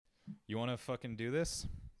You want to fucking do this?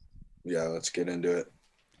 Yeah, let's get into it.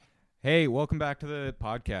 Hey, welcome back to the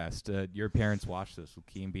podcast. Your parents watch this with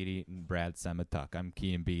Key and Beatty and Brad Semituk. I'm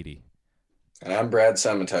Key and Beatty. And I'm Brad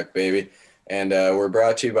Semituk, baby. And we're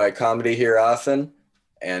brought to you by Comedy Here Often.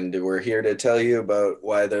 And we're here to tell you about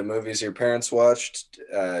why the movies your parents watched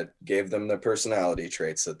gave them the personality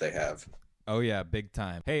traits that they have. Oh, yeah, big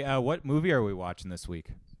time. Hey, what movie are we watching this week?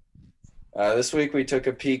 This week we took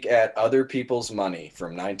a peek at Other People's Money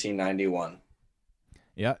from 1991.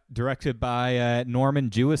 Yeah, directed by Norman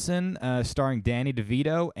Jewison, starring Danny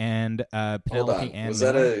DeVito and Hold Penelope on. Ann Was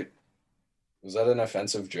Miller. that an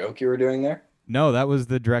offensive joke you were doing there? No, that was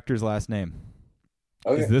the director's last name.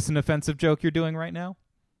 Okay. Is this an offensive joke you're doing right now?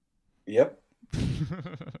 Yep.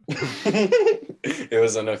 It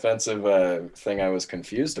was an offensive thing I was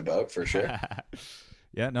confused about, for sure.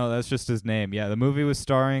 Yeah, no, that's just his name. Yeah, the movie was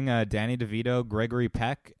starring Danny DeVito, Gregory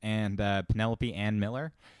Peck, and Penelope Ann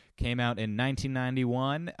Miller. Came out in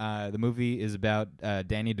 1991. The movie is about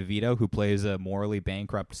Danny DeVito, who plays a morally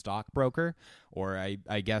bankrupt stockbroker, or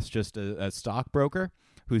I guess just a stockbroker,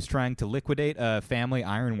 who's trying to liquidate a family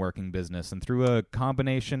ironworking business. And through a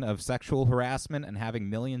combination of sexual harassment and having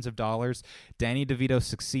millions of dollars, Danny DeVito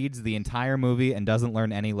succeeds the entire movie and doesn't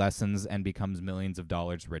learn any lessons and becomes millions of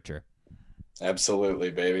dollars richer.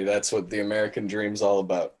 Absolutely, baby. That's what the American dream's all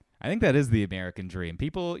about. I think that is the American dream.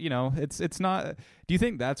 People, it's not. Do you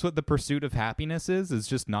think that's what the pursuit of happiness is? Is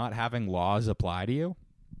just not having laws apply to you,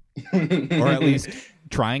 or at least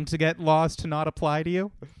trying to get laws to not apply to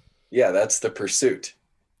you? Yeah, that's the pursuit.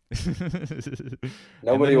 And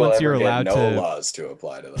Nobody then will once ever you're get allowed no to, laws to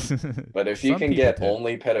apply to them. But if you Some can people get do.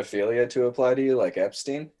 only pedophilia to apply to you, like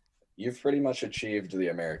Epstein, you've pretty much achieved the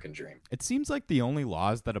American dream. It seems like the only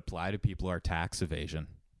laws that apply to people are tax evasion.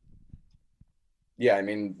 Yeah, I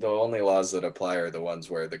mean, the only laws that apply are the ones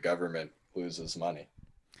where the government loses money.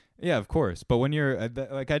 Yeah, of course. But when you're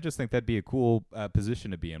I just think that'd be a cool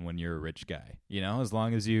position to be in when you're a rich guy. As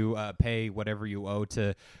long as you pay whatever you owe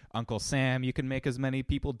to Uncle Sam, you can make as many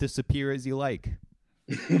people disappear as you like.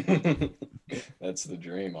 That's the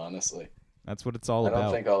dream, honestly. That's what it's all I about.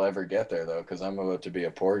 don't think I'll ever get there, though, because I'm about to be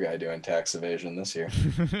a poor guy doing tax evasion this year.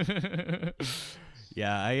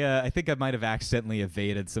 Yeah, I think I might have accidentally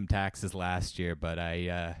evaded some taxes last year, but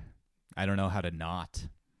I don't know how to not.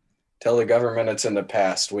 Tell the government it's in the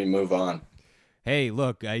past. We move on. Hey,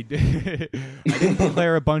 look, I didn't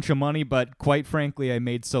declare a bunch of money, but quite frankly, I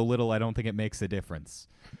made so little I don't think it makes a difference.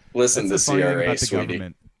 Listen That's to the funny thing CRA, about the sweetie.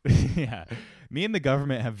 government. Yeah. Me and the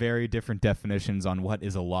government have very different definitions on what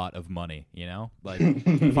is a lot of money, Like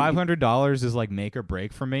 $500 is like make or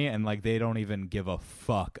break for me, and like they don't even give a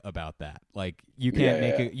fuck about that. Like you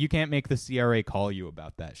can't you can't make the CRA call you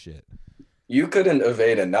about that shit. You couldn't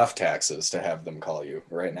evade enough taxes to have them call you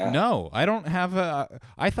right now. No, I don't have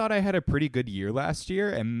I thought I had a pretty good year last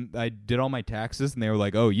year, and I did all my taxes, and they were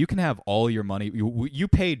like, "Oh, you can have all your money. You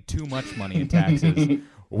paid too much money in taxes.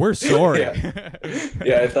 We're sorry."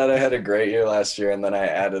 Yeah, I thought I had a great year last year, and then I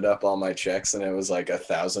added up all my checks, and it was like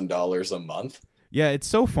 $1,000 a month. Yeah, it's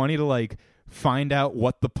so funny to like find out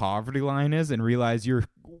what the poverty line is and realize you're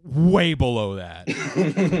way below that.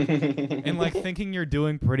 And like thinking you're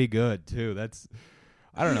doing pretty good too. That's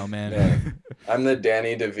I don't know, man. Yeah. I'm the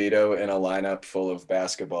Danny DeVito in a lineup full of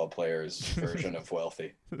basketball players version of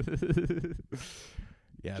wealthy.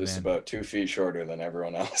 Yeah, Just man. about 2 feet shorter than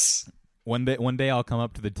everyone else. One day I'll come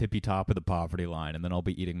up to the tippy top of the poverty line, and then I'll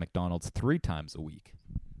be eating McDonald's 3 times a week.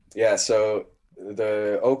 Yeah, so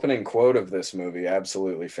the opening quote of this movie,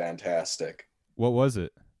 absolutely fantastic. What was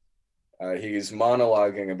it? He's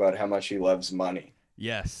monologuing about how much he loves money.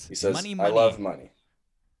 Yes. He says, Money. I love money.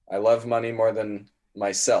 I love money more than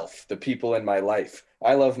myself, the people in my life.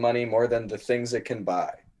 I love money more than the things it can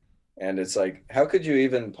buy. And it's like, how could you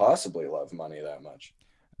even possibly love money that much?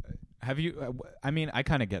 Have you? I mean, I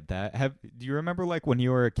kind of get that. Do you remember like when you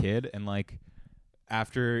were a kid and like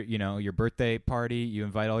after your birthday party, you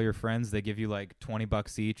invite all your friends, they give you like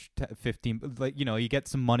 $20 each, 15, like you get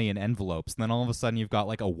some money in envelopes, and then all of a sudden you've got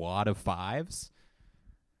like a wad of fives.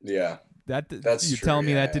 Yeah, that's you true. telling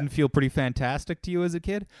me Yeah, that didn't feel pretty fantastic to you as a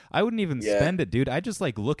kid? I wouldn't even Yeah. spend it, dude. I just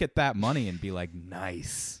like look at that money and be like,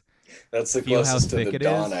 nice. That's the Feel how closest to thick the it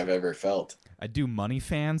dawn is? I've ever felt. I do money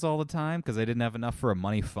fans all the time because I didn't have enough for a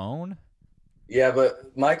money phone. Yeah,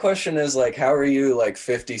 but my question is like, how are you like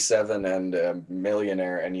 57 and a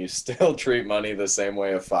millionaire and you still treat money the same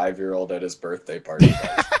way a 5-year-old at his birthday party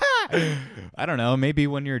does? I don't know. Maybe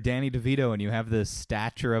when you're Danny DeVito and you have the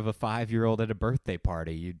stature of a 5-year-old at a birthday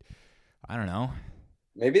party, I don't know.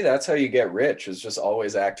 Maybe that's how you get rich, is just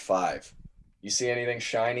always act 5. You see anything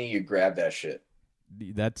shiny, you grab that shit.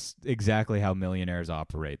 That's exactly how millionaires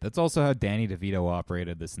operate. That's also how Danny DeVito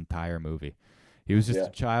operated this entire movie. He was just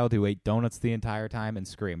a child who ate donuts the entire time and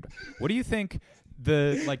screamed. What do you think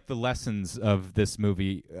the lessons of this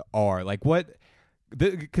movie are? Like what?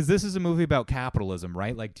 Because this is a movie about capitalism,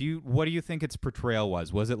 right? Like, what do you think its portrayal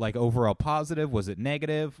was? Was it like overall positive? Was it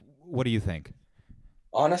negative? What do you think?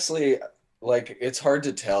 Honestly, like it's hard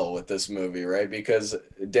to tell with this movie, right? Because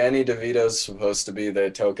Danny DeVito's supposed to be the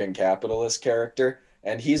token capitalist character,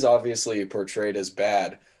 and he's obviously portrayed as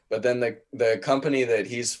bad. But then the company that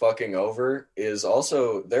he's fucking over is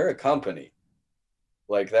also they're a company.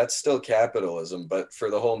 Like that's still capitalism, but for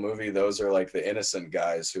the whole movie, those are like the innocent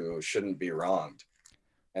guys who shouldn't be wronged.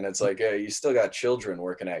 And it's like, you still got children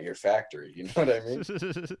working at your factory. You know what I mean?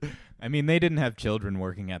 I mean, they didn't have children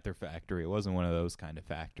working at their factory. It wasn't one of those kind of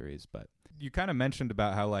factories. But you kind of mentioned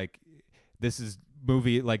about how, like, this is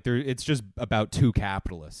movie, like, it's just about two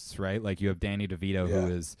capitalists, right? Like, you have Danny DeVito, who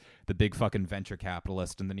is the big fucking venture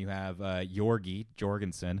capitalist. And then you have Yorgi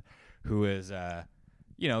Jorgensen, who is...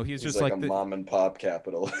 he's just like a mom and pop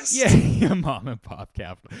capitalist. Yeah, mom and pop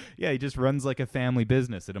capital. Yeah, he just runs like a family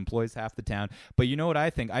business. It employs half the town. But you know what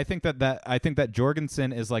I think? I think that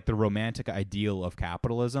Jorgensen is like the romantic ideal of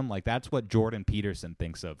capitalism. Like that's what Jordan Peterson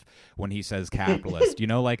thinks of when he says capitalist.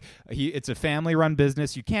 Like it's a family-run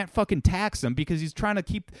business. You can't fucking tax him because he's trying to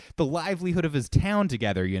keep the livelihood of his town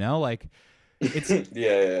together. Like. It's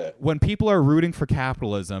when people are rooting for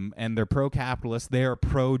capitalism and they're pro-capitalist, they are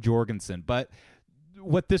pro-Jorgensen. But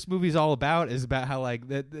what this movie's all about is about how like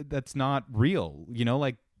that's not real.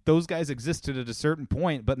 Like those guys existed at a certain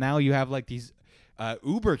point, but now you have like these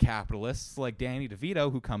uber capitalists like Danny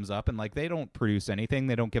DeVito who comes up and like they don't produce anything,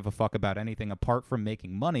 they don't give a fuck about anything apart from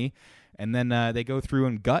making money, and then they go through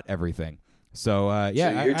and gut everything. So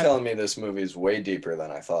so you're telling me this movie's way deeper than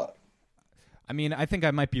I thought. I mean, I think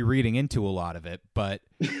I might be reading into a lot of it, but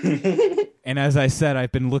and as I said,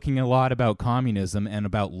 I've been looking a lot about communism and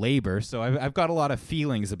about labor, so I've got a lot of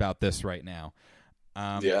feelings about this right now.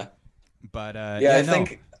 But I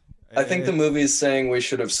think the movie's saying we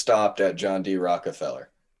should have stopped at John D. Rockefeller.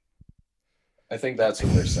 I think that's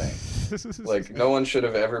what they're saying. Like no one should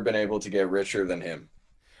have ever been able to get richer than him.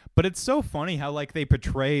 But it's so funny how like they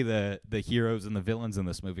portray the heroes and the villains in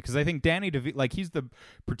this movie, because I think Danny DeVito, like he's the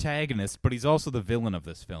protagonist, but he's also the villain of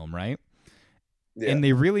this film, right? Yeah. And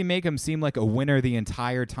they really make him seem like a winner the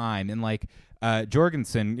entire time. And like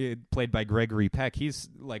Jorgensen, played by Gregory Peck, he's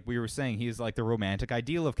like we were saying, he's like the romantic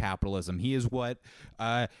ideal of capitalism. He is what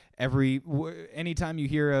anytime you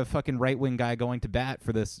hear a fucking right-wing guy going to bat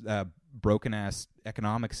for this broken ass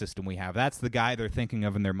economic system we have, that's the guy they're thinking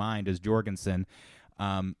of in their mind as Jorgensen.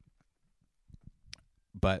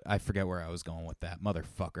 But I forget where I was going with that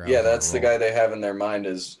motherfucker. Yeah, that's the guy they have in their mind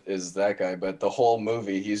is that guy. But the whole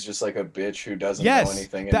movie, he's just like a bitch who doesn't know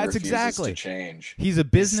anything and refuses to change. He's a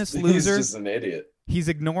business loser. He's just an idiot. He's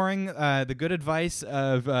ignoring the good advice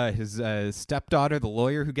of his stepdaughter, the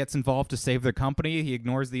lawyer who gets involved to save their company. He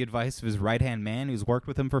ignores the advice of his right-hand man who's worked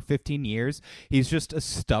with him for 15 years. He's just a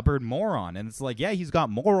stubborn moron. And it's like, yeah, he's got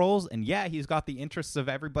morals, and yeah, he's got the interests of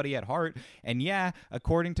everybody at heart. And yeah,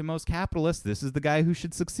 according to most capitalists, this is the guy who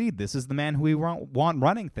should succeed. This is the man who we want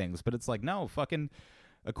running things. But it's like, no, fucking,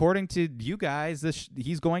 according to you guys,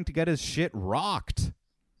 he's going to get his shit rocked.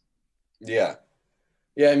 Yeah.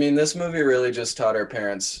 Yeah, I mean, this movie really just taught our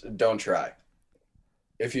parents, don't try.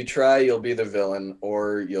 If you try, you'll be the villain,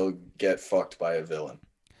 or you'll get fucked by a villain.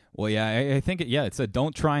 Well, yeah, I think, it's a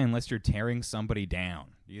don't try unless you're tearing somebody down.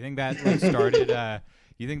 Do you think that like, started...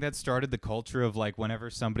 You think that started the culture of like whenever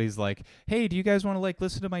somebody's like, hey, do you guys want to like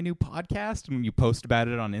listen to my new podcast? And you post about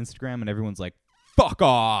it on Instagram and everyone's like, fuck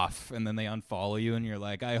off. And then they unfollow you and you're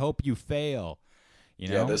like, I hope you fail.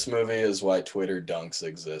 Yeah, this movie is why Twitter dunks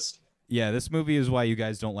exist. Yeah, this movie is why you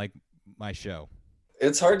guys don't like my show.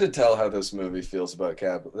 It's hard to tell how this movie feels about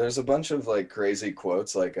capital. There's a bunch of like crazy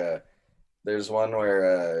quotes. Like there's one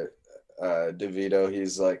where DeVito,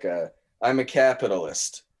 he's like, I'm a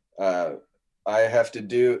capitalist. I have to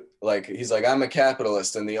do like, he's like, I'm a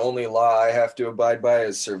capitalist and the only law I have to abide by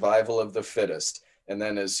is survival of the fittest. And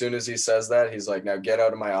then as soon as he says that, he's like, now get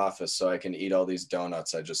out of my office so I can eat all these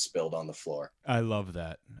donuts I just spilled on the floor. I love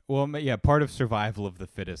that. Well, yeah, part of survival of the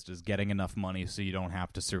fittest is getting enough money so you don't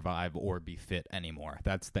have to survive or be fit anymore.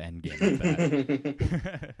 That's the end game of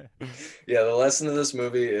that. Yeah, the lesson of this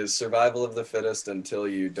movie is survival of the fittest until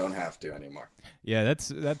you don't have to anymore. Yeah,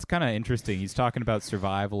 that's kind of interesting. He's talking about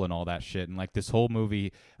survival and all that shit. And like this whole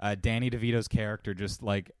movie, Danny DeVito's character just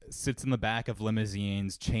like sits in the back of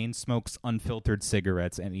limousines, chain smokes unfiltered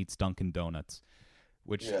cigarettes, and eats Dunkin' Donuts.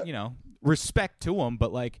 Which, respect to him,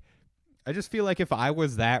 but like I just feel like if I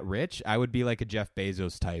was that rich, I would be like a Jeff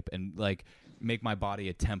Bezos type and like make my body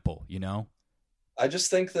a temple, you know? I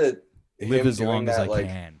just think that Live him as doing long as I that, like,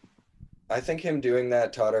 can. I think him doing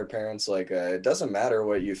that taught our parents, like, it doesn't matter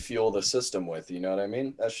what you fuel the system with. You know what I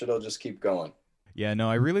mean? That shit'll just keep going. Yeah, no,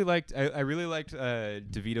 I really liked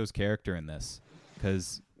DeVito's character in this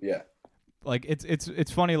cuz Yeah. like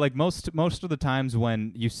it's funny like most of the times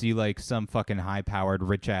when you see like some fucking high powered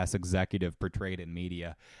rich ass executive portrayed in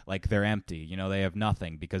media, like they're empty, you know, they have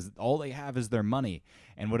nothing because all they have is their money.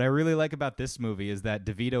 And what I really like about this movie is that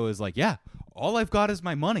DeVito is like, yeah, all I've got is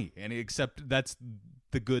my money, and except that's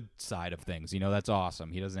the good side of things, you know. That's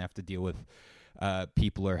awesome. He doesn't have to deal with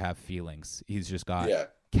people or have feelings. He's just got Yeah.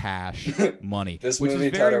 cash money, This which movie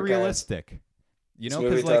is taught very our parents. realistic, you This know,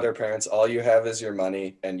 movie because taught like our parents all you have is your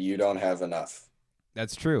money, and you don't have enough.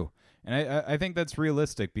 that's true, and I think that's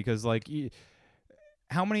realistic because like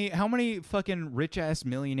how many fucking rich ass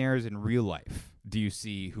millionaires in real life do you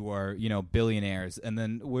see who are, you know, billionaires, and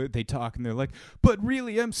then where they talk and they're like, but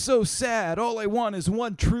really I'm so sad, all I want is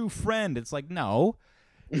one true friend. It's like, no,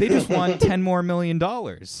 they just want 10 more $1 million.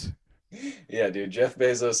 Yeah, dude. Jeff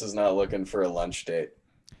Bezos is not looking for a lunch date.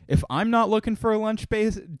 If I'm not looking for a lunch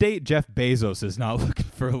date, Jeff Bezos is not looking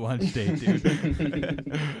for a lunch date, dude.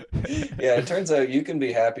 Yeah, it turns out you can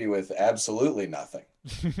be happy with absolutely nothing.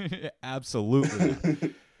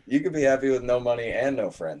 Absolutely. You could be happy with no money and no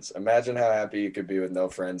friends. Imagine how happy you could be with no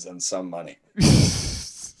friends and some money.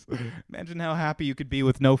 Imagine how happy you could be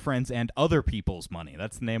with no friends and other people's money.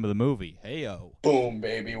 That's the name of the movie. Heyo. Boom,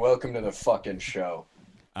 baby. Welcome to the fucking show.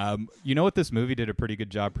 You know what this movie did a pretty good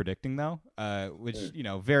job predicting, though, which, you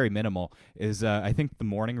know, very minimal, is I think the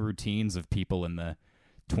morning routines of people in the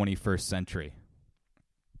 21st century.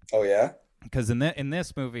 Oh, yeah? Because in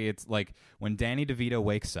this movie, it's like when Danny DeVito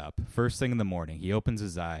wakes up, first thing in the morning, he opens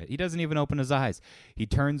his eyes. He doesn't even open his eyes. He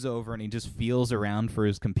turns over and he just feels around for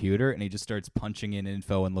his computer, and he just starts punching in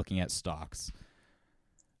info and looking at stocks.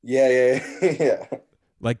 Yeah.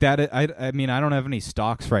 Like that, I mean, I don't have any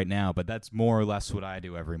stocks right now, but that's more or less what I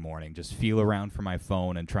do every morning. Just feel around for my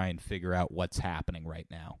phone and try and figure out what's happening right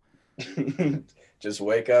now. Just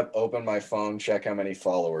wake up, open my phone, check how many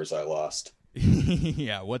followers I lost.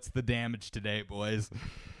 Yeah, what's the damage today, boys?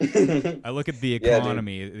 I look at the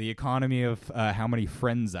economy, the economy of how many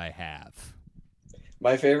friends I have.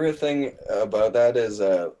 My favorite thing about that is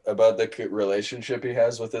about the relationship he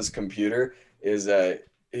has with his computer is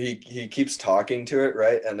he keeps talking to it,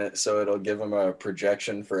 right? And so it'll give him a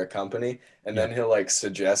projection for a company, and then he'll like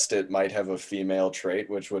suggest it might have a female trait,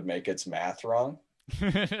 which would make its math wrong.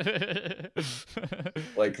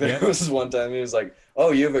 Like there was one time he was like,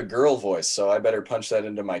 "Oh, you have a girl voice, so I better punch that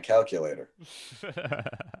into my calculator."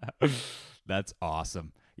 That's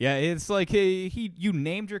awesome. Yeah, it's like you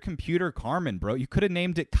named your computer Carmen, bro. You could have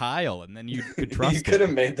named it Kyle, and then you could trust You could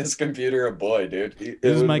have made this computer a boy, dude.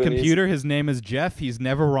 This is my computer. His name is Jeff. He's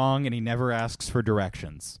never wrong, and he never asks for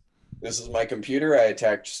directions. This is my computer. I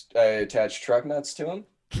attach truck nuts to him.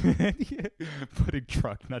 Putting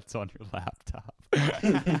truck nuts on your laptop.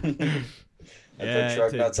 I put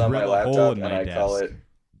truck nuts on my laptop, and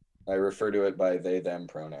I refer to it by they them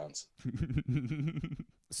pronouns.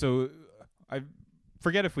 So I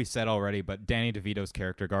forget if we said already, but Danny DeVito's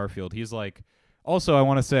character Garfield, he's like, also I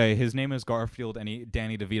want to say his name is Garfield, and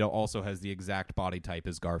Danny DeVito also has the exact body type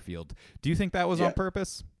as Garfield. Do you think that was on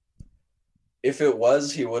purpose? If it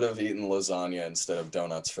was, he would have eaten lasagna instead of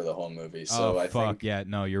donuts for the whole movie. So I think, yeah,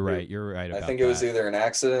 no, you're right. You're right about I think that. it was either an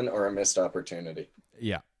accident or a missed opportunity.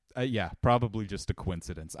 Yeah. Yeah, probably just a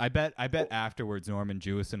coincidence. I bet afterwards Norman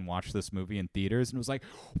Jewison watched this movie in theaters and was like,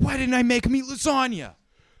 "Why didn't I make him eat lasagna?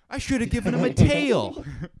 I should have given him a tail."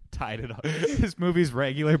 Tied it up. This movie's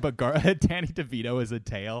regular, but Danny DeVito is a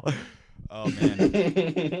tail. Oh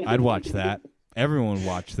man, I'd watch that. Everyone would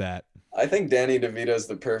watch that. I think Danny DeVito's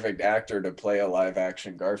the perfect actor to play a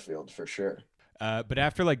live-action Garfield for sure. But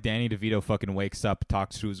after like Danny DeVito fucking wakes up,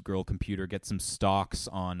 talks to his girl computer, gets some stocks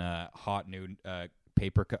on a hot new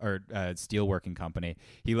paper steelworking company,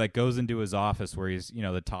 he like goes into his office where he's, you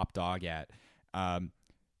know, the top dog at.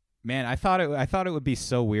 Man, I thought it would be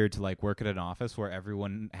so weird to like work at an office where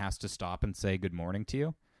everyone has to stop and say good morning to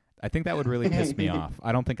you. I think that would really piss me off.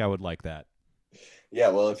 I don't think I would like that. Yeah,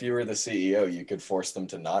 well, if you were the CEO, you could force them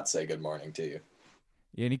to not say good morning to you.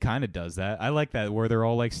 Yeah, and he kind of does that. I like that, where they're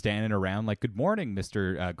all like standing around like, "Good morning,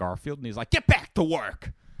 Mr. Garfield," and he's like, "Get back to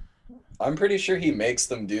work." I'm pretty sure he makes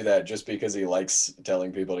them do that just because he likes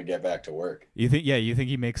telling people to get back to work. You think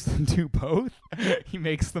he makes them do both? He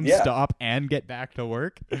makes them stop and get back to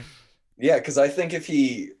work? Yeah, because I think if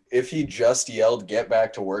he just yelled "get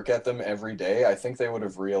back to work" at them every day, I think they would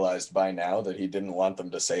have realized by now that he didn't want them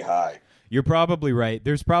to say hi. You're probably right.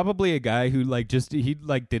 There's probably a guy who he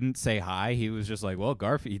didn't say hi. He was just like, well,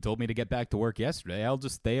 Garfield, he told me to get back to work yesterday. I'll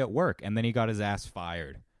just stay at work. And then he got his ass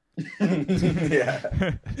fired.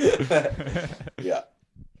 Yeah. Yeah.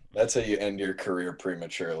 That's how you end your career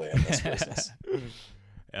prematurely in this business.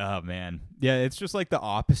 Oh, man. Yeah, it's just like the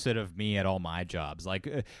opposite of me at all my jobs. Like,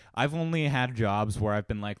 I've only had jobs where I've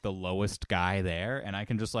been like the lowest guy there, and I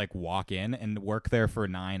can just like walk in and work there for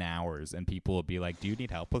 9 hours, and people will be like, do you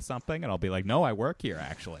need help with something? And I'll be like, no, I work here,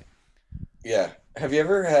 actually. Yeah. Have you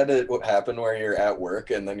ever had it happen where you're at work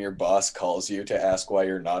and then your boss calls you to ask why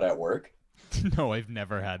you're not at work? No, I've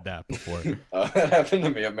never had that before. That happened to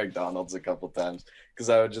me at McDonald's a couple times because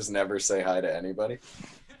I would just never say hi to anybody.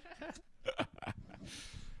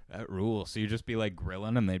 That rules. So you just be like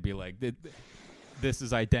grilling, and they'd be like, "This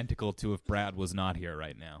is identical to if Brad was not here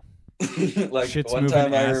right now." Like shit's one moving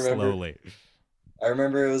time, ass slowly. I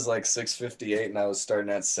remember it was like 6:58, and I was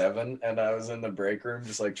starting at 7, and I was in the break room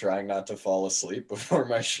just like trying not to fall asleep before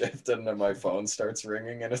my shift, and then my phone starts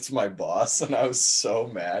ringing, and it's my boss, and I was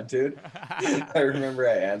so mad, dude. I remember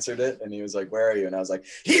I answered it, and he was like, "Where are you?" And I was like,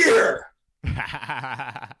 "Here."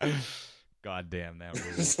 God damn, that was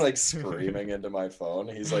just like screaming into my phone.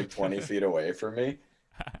 He's like 20 feet away from me.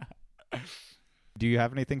 Do you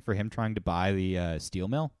have anything for him trying to buy the steel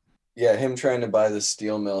mill? Yeah, him trying to buy the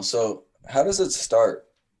steel mill. So how does it start?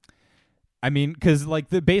 I mean, because like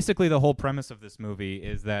basically the whole premise of this movie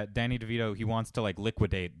is that Danny DeVito, he wants to like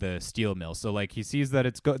liquidate the steel mill. So like he sees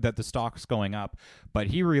that that the stock's going up, but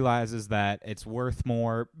he realizes that it's worth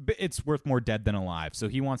more dead than alive. So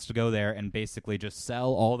he wants to go there and basically just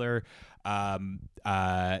sell all their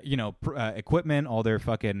equipment, all their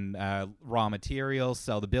fucking raw materials,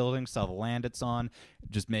 sell the building, sell the land it's on,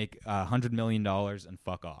 just make $100 million and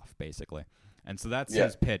fuck off, basically. And so that's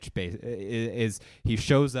his pitch. Is he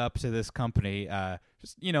shows up to this company,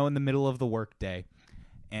 just in the middle of the workday,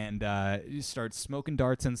 and he starts smoking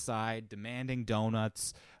darts inside, demanding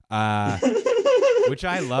donuts, which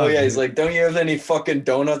I love. Oh yeah, he's like, "Don't you have any fucking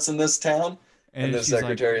donuts in this town?" And the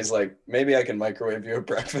secretary's like, "Maybe I can microwave you a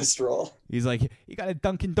breakfast roll." He's like, "You got a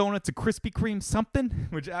Dunkin' Donuts, a Krispy Kreme, something?"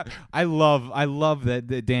 Which I love. I love that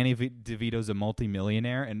Danny DeVito's a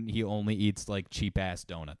multimillionaire and he only eats like cheap ass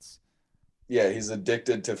donuts. Yeah, he's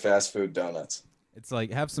addicted to fast food donuts. It's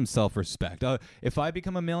like, have some self-respect. If I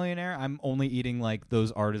become a millionaire, I'm only eating like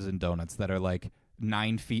those artisan donuts that are like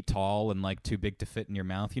 9 feet tall and like too big to fit in your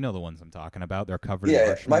mouth. You know the ones I'm talking about. They're covered in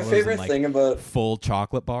marshmallows. My favorite thing about full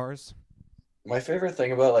chocolate bars. My favorite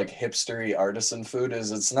thing about like hipstery artisan food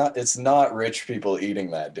is it's not rich people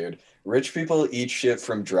eating that, dude. Rich people eat shit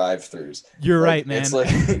from drive-thrus. You're right, man. It's like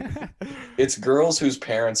it's girls whose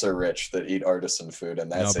parents are rich that eat artisan food,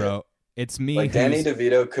 and that's no, bro. It's me. Like Danny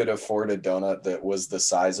DeVito could afford a donut that was the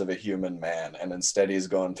size of a human man, and instead he's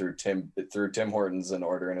going through Tim Hortons and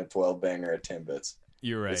ordering a 12-banger at Timbits.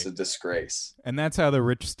 You're right. It's a disgrace. And that's how the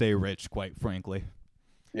rich stay rich, quite frankly.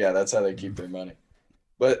 Yeah, that's how they keep their money.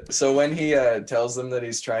 But so when he tells them that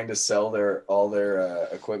he's trying to sell all their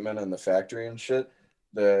equipment in the factory and shit,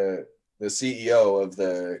 the CEO of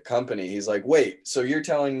the company, he's like, "Wait, so you're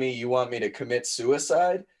telling me you want me to commit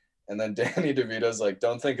suicide?" And then Danny DeVito's like,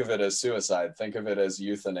 "Don't think of it as suicide. Think of it as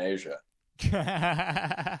euthanasia."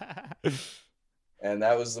 And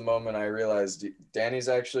that was the moment I realized Danny's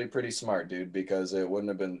actually pretty smart, dude, because it wouldn't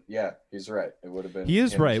have been. Yeah, he's right. It would have been. He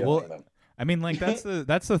is right. Well, them. I mean, like that's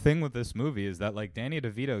the thing with this movie is that like Danny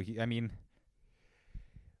DeVito,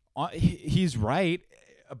 he's right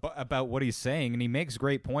about what he's saying, and he makes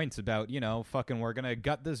great points about, fucking we're going to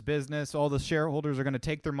gut this business. All the shareholders are going to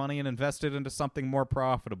take their money and invest it into something more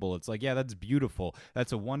profitable. It's like, yeah, that's beautiful.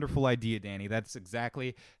 That's a wonderful idea, Danny. That's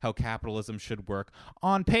exactly how capitalism should work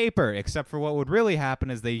on paper, except for what would really happen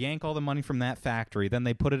is they yank all the money from that factory. Then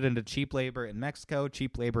they put it into cheap labor in Mexico,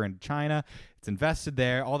 cheap labor in China. It's invested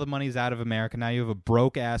there. All the money's out of America. Now you have a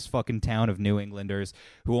broke-ass fucking town of New Englanders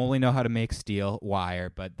who only know how to make steel wire,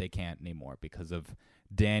 but they can't anymore because of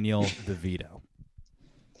Daniel DeVito.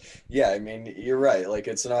 Yeah, I mean, you're right. Like,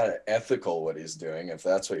 it's not ethical what he's doing, if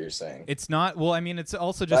that's what you're saying. It's not. Well, I mean, it's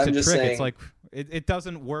also just a trick. Saying, it's like it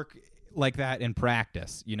doesn't work like that in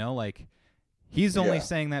practice. Like he's only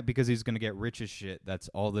saying that because he's going to get rich as shit. That's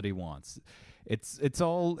all that he wants. I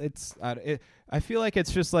feel like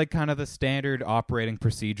it's just like kind of the standard operating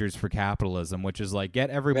procedures for capitalism, which is like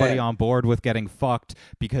get everybody on board with getting fucked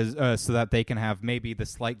because so that they can have maybe the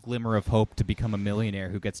slight glimmer of hope to become a millionaire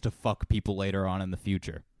who gets to fuck people later on in the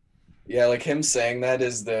future. Yeah, like him saying that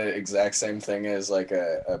is the exact same thing as like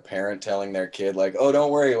a parent telling their kid, like, oh,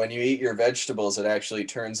 don't worry, when you eat your vegetables, it actually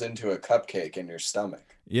turns into a cupcake in your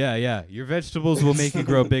stomach. Yeah, yeah. Your vegetables will make you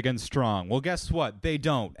grow big and strong. Well, guess what? They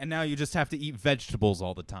don't. And now you just have to eat vegetables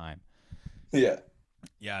all the time. Yeah.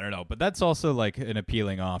 Yeah, I don't know. But that's also like an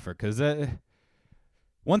appealing offer because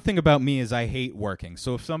one thing about me is I hate working.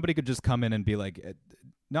 So if somebody could just come in and be like,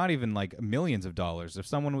 not even like millions of dollars, if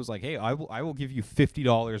someone was like, hey, I will give you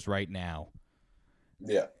 $50 right now.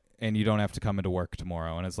 Yeah. And you don't have to come into work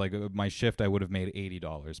tomorrow. And it's like my shift, I would have made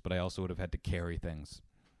 $80, but I also would have had to carry things.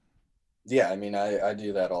 Yeah, I mean, I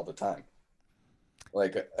do that all the time.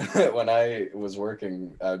 Like when I was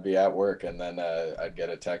working, I'd be at work and then I'd get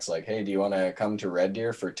a text like, hey, do you want to come to Red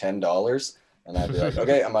Deer for $10? And I'd be like,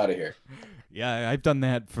 okay, I'm out of here. Yeah, I've done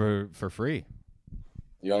that for free.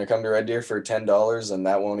 You want to come to Red Deer for $10 and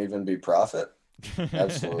that won't even be profit?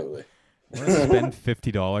 Absolutely. Want to spend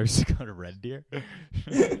 $50 to go to Red Deer?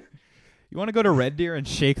 You want to go to Red Deer and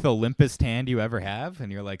shake the limpest hand you ever have?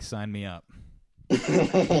 And you're like, sign me up.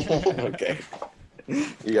 Okay.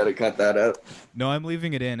 You got to cut that out. No, I'm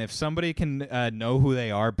leaving it in. If somebody can know who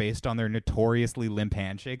they are based on their notoriously limp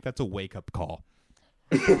handshake, that's a wake-up call.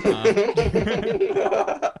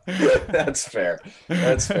 That's fair.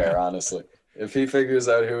 That's fair, honestly. If he figures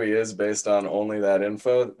out who he is based on only that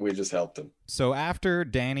info, we just helped him. So after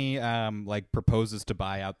Danny proposes to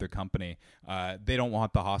buy out their company, they don't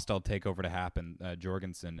want the hostile takeover to happen,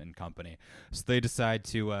 Jorgensen and company. So they decide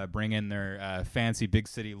to bring in their fancy big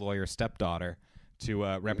city lawyer stepdaughter to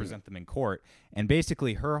represent them in court. And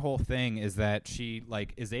basically her whole thing is that she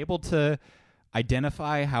is able to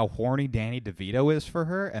identify how horny Danny DeVito is for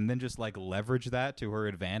her and then just leverage that to her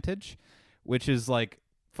advantage, which is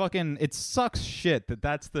fucking, it sucks shit that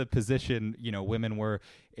that's the position, women were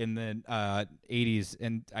in the 80s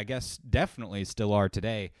and I guess definitely still are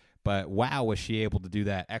today. But wow, was she able to do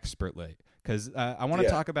that expertly? Because I want to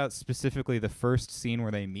talk about specifically the first scene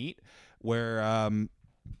where they meet, where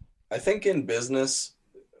I think in business,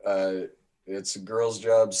 it's girls'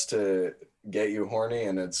 jobs to get you horny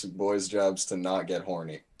and it's boys' jobs to not get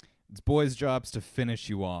horny. It's boys' jobs to finish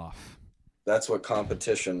you off. That's what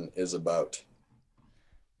competition is about.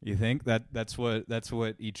 You think that's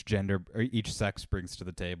what each gender or each sex brings to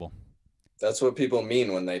the table? That's what people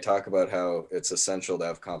mean when they talk about how it's essential to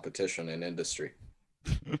have competition in industry.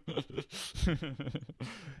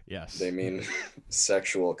 Yes. They mean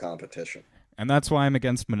sexual competition. And that's why I'm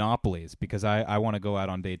against monopolies, because I want to go out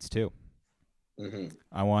on dates too. Mm-hmm.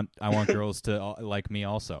 I want girls to like me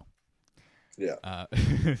also. Yeah.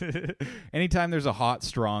 Anytime there's a hot,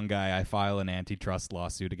 strong guy, I file an antitrust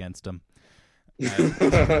lawsuit against him.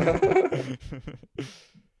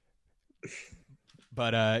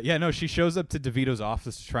 But she shows up to DeVito's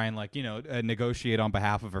office to try and negotiate on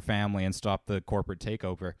behalf of her family and stop the corporate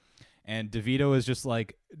takeover. And DeVito is just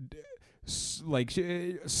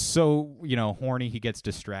so horny he gets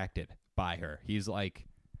distracted by her. He's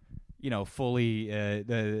fully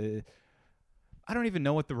I don't even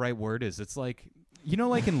know what the right word is. It's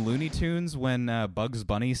in Looney Tunes when Bugs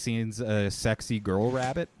Bunny sees a sexy girl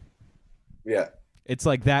rabbit. Yeah. It's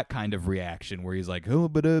that kind of reaction where he's oh,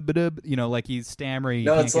 he's stammering.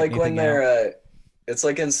 No, it's when they're it's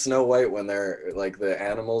in Snow White when they're the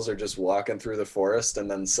animals are just walking through the forest and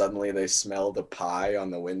then suddenly they smell the pie on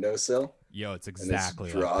the windowsill. Yo, it's exactly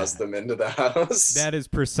and it draws them into the house. That is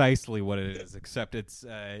precisely what it is, except it's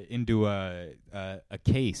into a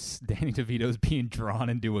case. Danny DeVito's being drawn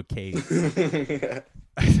into a case.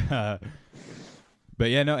 But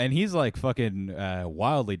yeah, no, and he's fucking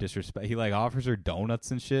wildly disrespectful. He offers her donuts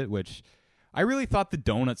and shit, which I really thought the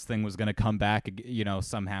donuts thing was gonna come back,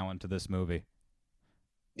 somehow into this movie.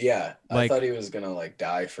 Yeah, I thought he was gonna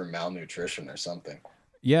die from malnutrition or something.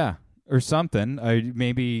 Yeah, or something.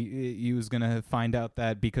 Maybe he was gonna find out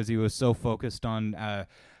that because he was so focused on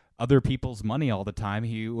other people's money all the time,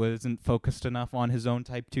 he wasn't focused enough on his own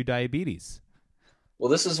type 2 diabetes. Well,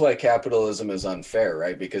 this is why capitalism is unfair,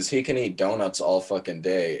 right? Because he can eat donuts all fucking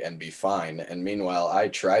day and be fine. And meanwhile, I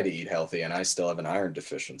try to eat healthy and I still have an iron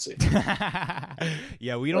deficiency.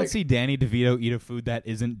 Yeah, we don't see Danny DeVito eat a food that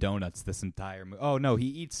isn't donuts this entire movie. Oh, no, he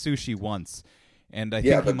eats sushi once. And I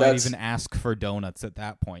think he might even ask for donuts at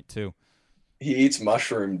that point, too. He eats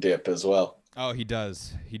mushroom dip as well. Oh, he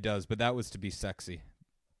does. He does. But that was to be sexy.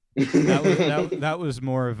 that was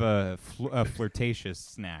more of a flirtatious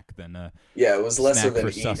snack than a it was less of an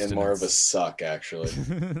eat and more of a suck, actually.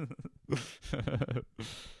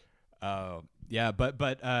 Oh yeah, but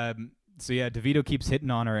DeVito keeps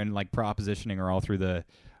hitting on her and propositioning her all through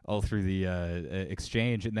the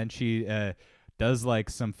exchange, and then she does like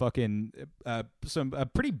some fucking some a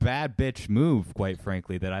pretty bad bitch move, quite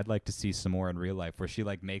frankly, that I'd like to see some more in real life, where she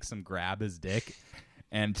like makes him grab his dick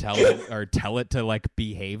and tell it to like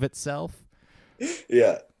behave itself.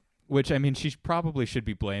 Yeah. Which, I mean, she probably should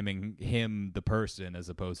be blaming him, the person, as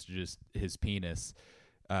opposed to just his penis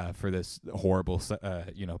for this horrible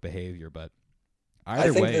behavior. But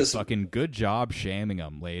either way, fucking good job shaming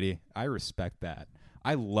him, lady. I respect that.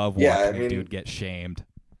 I love watching a dude get shamed.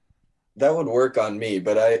 That would work on me,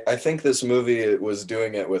 but I think this movie was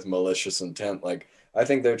doing it with malicious intent. Like, I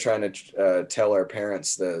think they're trying to tell our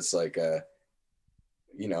parents that it's like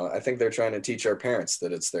I think they're trying to teach our parents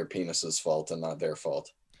that it's their penis's fault and not their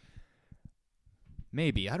fault.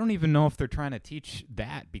 Maybe. I don't even know if they're trying to teach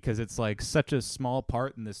that, because it's like such a small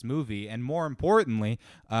part in this movie, and more importantly,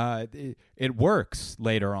 it works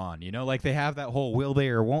later on. You know, like they have that whole will they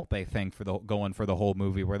or won't they thing going for the whole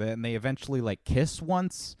movie, where they eventually like kiss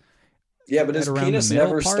once. Yeah, but his penis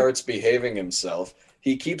never starts behaving himself.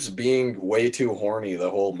 He keeps being way too horny the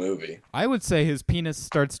whole movie. I would say his penis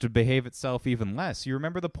starts to behave itself even less. You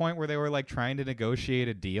remember the point where they were like trying to negotiate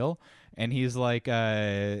a deal, and he's like,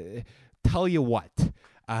 tell you what,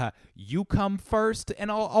 you come first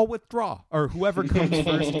and I'll withdraw, or whoever comes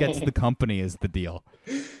first gets the company is the deal.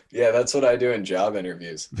 Yeah, that's what I do in job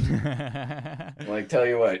interviews. I'm like, tell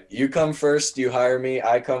you what, you come first, you hire me,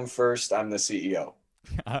 I come first, I'm the CEO.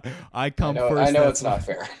 I come first. I know it's not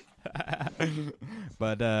fair.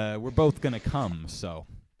 But we're both going to come, so.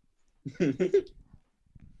 Yeah,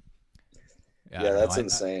 that's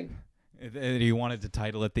insane. He wanted to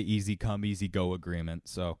title it the Easy Come, Easy Go Agreement,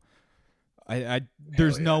 so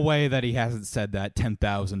there's no way that he hasn't said that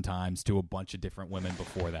 10,000 times to a bunch of different women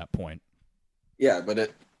before that point. Yeah,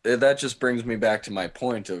 but that just brings me back to my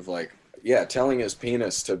point of like, yeah, telling his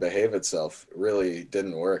penis to behave itself really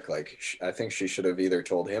didn't work. Like, I think she should have either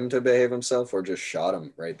told him to behave himself or just shot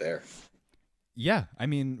him right there. Yeah, I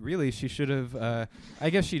mean, really, she should have. I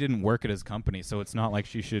guess she didn't work at his company, so it's not like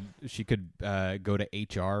she could go to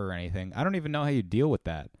HR or anything. I don't even know how you deal with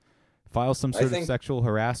that. File some sort of sexual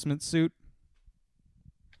harassment suit.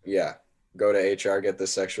 Yeah, go to HR, get the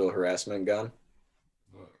sexual harassment gun.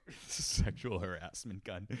 Sexual harassment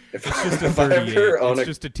gun. It's just a 38. It's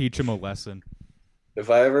just to teach him a lesson. If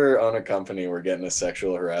I ever own a company, we're getting a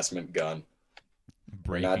sexual harassment gun.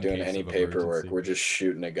 We're not doing any paperwork. We're just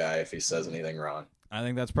shooting a guy if he says anything wrong. I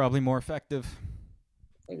think that's probably more effective.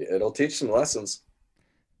 It'll teach some lessons.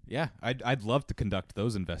 Yeah, I'd love to conduct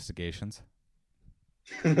those investigations.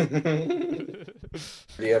 Do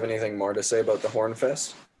you have anything more to say about the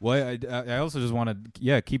Hornfest? Well, I also just want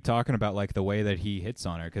to keep talking about like the way that he hits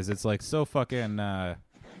on her, because it's like so fucking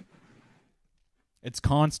it's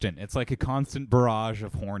constant. It's like a constant barrage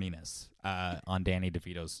of horniness on Danny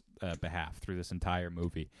DeVito's behalf through this entire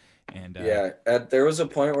movie. And there was a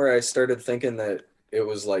point where I started thinking that it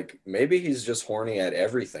was like maybe he's just horny at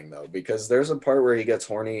everything though, because there's a part where he gets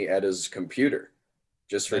horny at his computer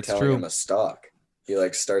just for telling him a stock. He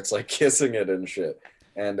like starts like kissing it and shit.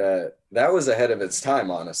 And that was ahead of its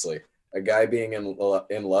time, honestly. A guy being in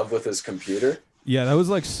love with his computer. Yeah, that was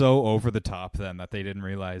like so over the top then that they didn't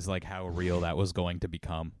realize like how real that was going to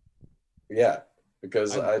become. Yeah,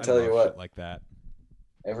 because I tell you what, shit like that.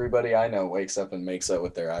 Everybody I know wakes up and makes out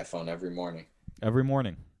with their iPhone every morning. Every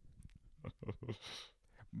morning.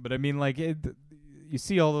 But I mean, like, you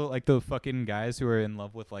see all the fucking guys who are in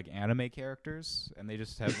love with like anime characters, and they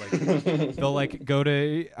just have like they'll like go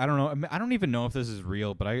to, I don't know, I don't even know if this is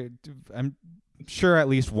real, but I'm sure at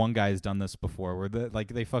least one guy's done this before, where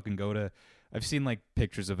they fucking go to. I've seen like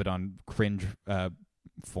pictures of it on cringe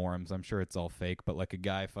forums. I'm sure it's all fake, but like a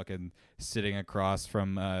guy fucking sitting across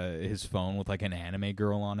from his phone with like an anime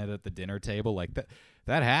girl on it at the dinner table, like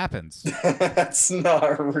that happens. That's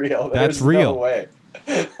not real. That's real. No way.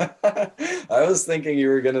 I was thinking you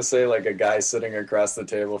were gonna say like a guy sitting across the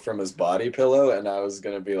table from his body pillow, and I was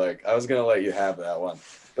gonna let you have that one.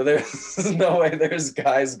 But there's no way there's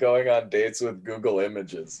guys going on dates with Google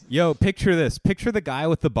Images. Yo, picture this. Picture the guy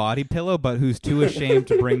with the body pillow, but who's too ashamed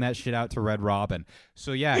to bring that shit out to Red Robin.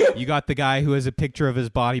 So yeah, you got the guy who has a picture of his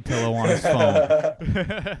body pillow on his phone.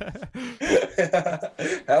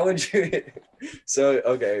 How would you? So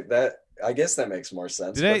okay, I guess that makes more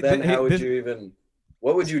sense.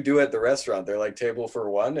 What would you do at the restaurant? They're like table for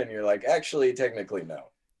one, and you're like, actually, technically no.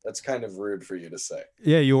 That's kind of rude for you to say.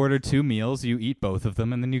 Yeah, you order 2 meals, you eat both of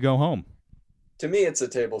them, and then you go home. To me, it's a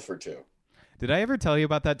table for 2. Did I ever tell you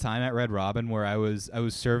about that time at Red Robin where I was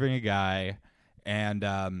serving a guy, and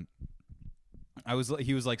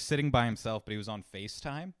he was like sitting by himself, but he was on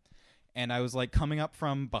FaceTime, and I was like coming up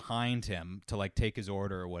from behind him to like take his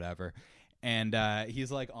order or whatever, and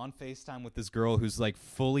he's like on FaceTime with this girl who's like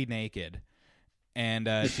fully naked.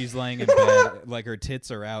 And she's laying in bed, like her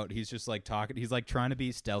tits are out. He's just like talking. He's like trying to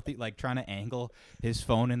be stealthy, like trying to angle his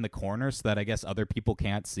phone in the corner so that I guess other people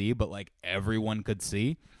can't see, but like everyone could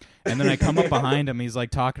see. And then I come up behind him. He's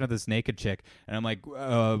like talking to this naked chick, and I'm like,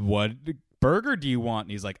 "What burger do you want?"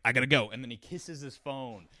 And he's like, "I gotta go." And then he kisses his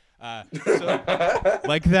phone. So,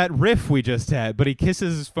 like that riff we just had, but he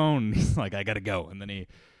kisses his phone. He's like, "I gotta go," and then he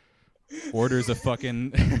orders a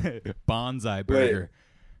fucking bonsai burger. Wait.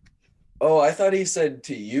 Oh, I thought he said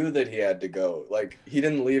to you that he had to go. Like, he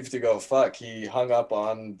didn't leave to go fuck. He hung up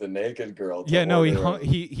on the naked girl. Yeah, no,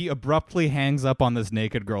 he abruptly hangs up on this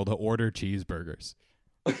naked girl to order cheeseburgers.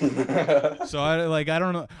 So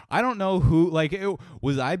I don't know who, like,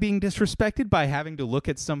 was I being disrespected by having to look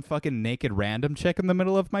at some fucking naked random chick in the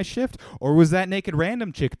middle of my shift, or was that naked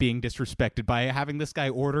random chick being disrespected by having this guy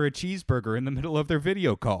order a cheeseburger in the middle of their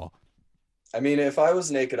video call? I mean, if I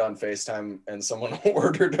was naked on FaceTime and someone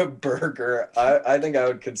ordered a burger, I think I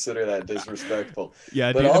would consider that disrespectful.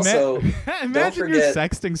 Yeah, but dude, also, imagine don't forget, you're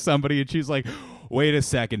sexting somebody and she's like, "Wait a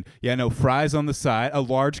second, yeah, no, fries on the side, a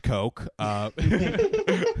large Coke." Yeah,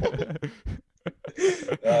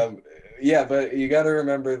 but you got to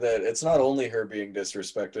remember that it's not only her being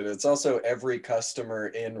disrespected; it's also every customer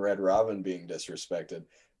in Red Robin being disrespected.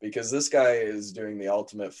 Because this guy is doing the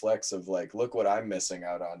ultimate flex of like, look what I'm missing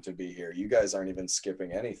out on to be here. You guys aren't even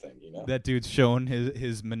skipping anything, you know? That dude's showing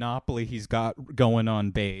his monopoly he's got going on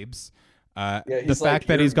babes. Yeah, the fact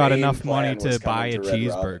that he's got enough money to buy a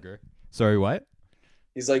cheeseburger. Sorry, what?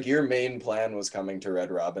 He's like, your main plan was coming to Red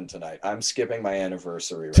Robin tonight. I'm skipping my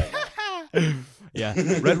anniversary right now. Yeah,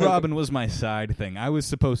 Red Robin was my side thing. I was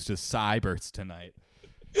supposed to cybers tonight.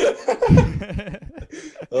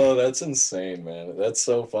 Oh, that's insane, man. That's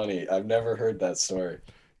so funny. I've never heard that story.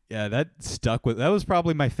 Yeah, that was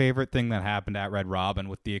probably my favorite thing that happened at Red Robin,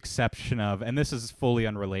 with the exception of, and this is fully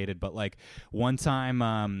unrelated, but like one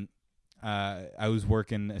time I was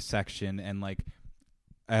working a section, and like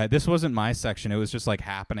this wasn't my section, it was just like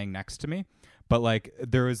happening next to me. But like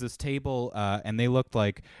there was this table, and they looked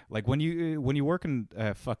like when you work in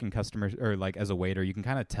fucking customers, or like as a waiter, you can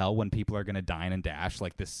kind of tell when people are gonna dine and dash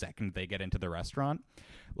like the second they get into the restaurant.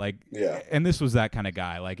 Like, yeah. And this was that kind of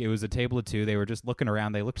guy. Like, it was a table of two. They were just looking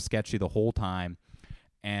around. They looked sketchy the whole time,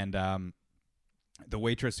 and the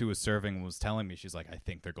waitress who was serving was telling me, she's like, "I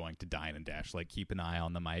think they're going to dine and dash. Like, keep an eye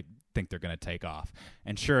on them. I think they're going to take off."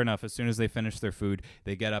 And sure enough, as soon as they finish their food,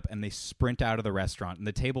 they get up and they sprint out of the restaurant. And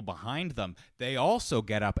the table behind them, they also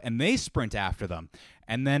get up and they sprint after them.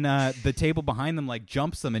 And then the table behind them like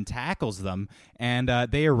jumps them and tackles them, and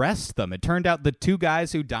they arrest them. It turned out the two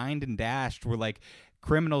guys who dined and dashed were like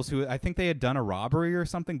criminals who, I think they had done a robbery or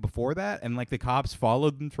something before that, and like the cops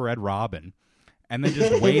followed them to Red Robin and then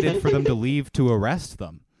just waited for them to leave to arrest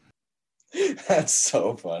them. That's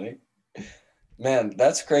so funny. Man,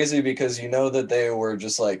 that's crazy, because you know that they were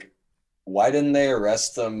just like, why didn't they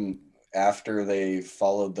arrest them after they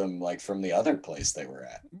followed them like from the other place they were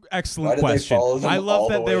at? Excellent question. I love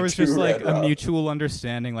that there was just like a mutual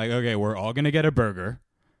understanding, like, okay, we're all going to get a burger,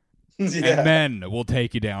 yeah, and then we'll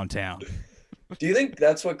take you downtown. Do you think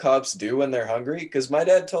that's what cops do when they're hungry? Because my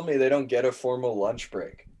dad told me they don't get a formal lunch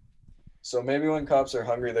break. So maybe when cops are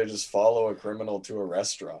hungry, they just follow a criminal to a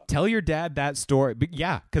restaurant. Tell your dad that story. But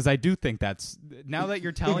yeah, because I do think that's, now that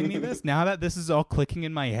you're telling me this, now that this is all clicking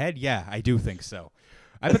in my head, yeah, I do think so.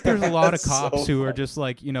 I bet there's a lot of cops who are just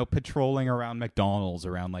like, you know, patrolling around McDonald's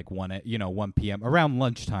around like 1 p.m., around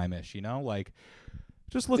lunchtime-ish, you know, like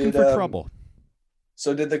just looking for trouble.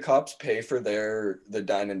 So did the cops pay for the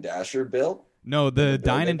Dine and Dasher bill? No, the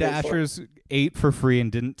Dine and Dashers ate for free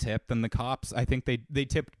and didn't tip, and the cops, I think they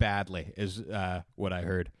tipped badly, is what I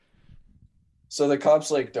heard. So the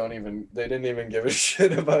cops like they didn't even give a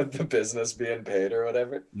shit about the business being paid or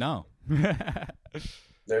whatever? No.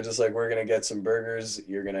 They're just like, we're going to get some burgers,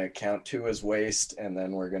 you're going to count 2 as waste, and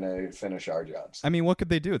then we're going to finish our jobs. I mean, what could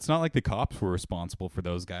they do? It's not like the cops were responsible for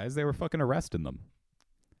those guys. They were fucking arresting them.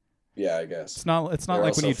 Yeah, I guess. It's not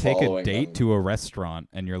like when you take a date to a restaurant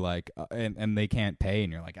and you're like, and they can't pay,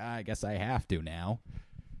 and you're like, I guess I have to now.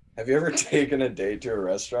 Have you ever taken a date to a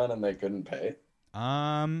restaurant and they couldn't pay?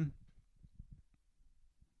 Well,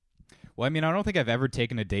 I mean, I don't think I've ever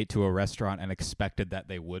taken a date to a restaurant and expected that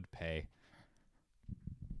they would pay.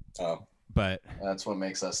 Oh. But that's what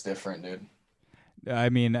makes us different, dude. I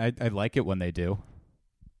mean, I like it when they do.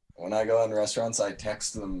 When I go in restaurants, I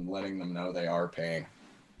text them letting them know they are paying.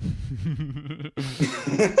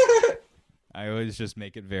 I always just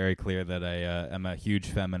make it very clear that I am a huge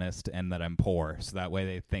feminist and that I'm poor, so that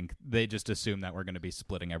way they just assume that we're going to be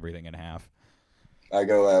splitting everything in half. I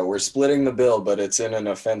go, we're splitting the bill, but it's in an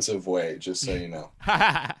offensive way, just so you know.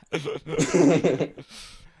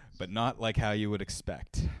 But not like how you would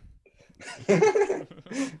expect.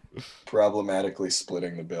 Problematically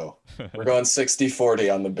splitting the bill. We're going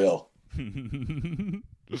 60-40 on the bill.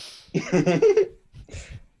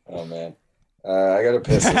 Oh, man. I got to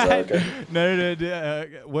piss. Is that okay? No.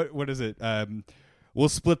 What is it? We'll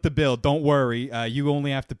split the bill. Don't worry. You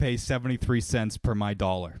only have to pay 73 cents per my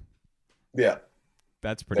dollar. Yeah.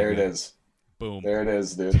 That's pretty good. There it is. Boom. There it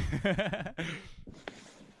is, dude.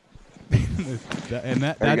 And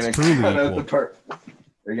that's truly equal.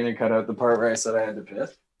 Are you going to cut out the part where I said I had to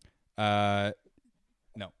piss? No.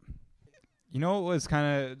 You know what was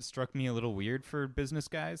kind of struck me a little weird for business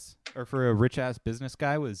guys, or for a rich-ass business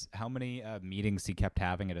guy, was how many meetings he kept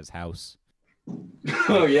having at his house.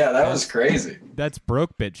 Oh, yeah, that was crazy. That's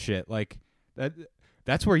broke bitch shit. Like,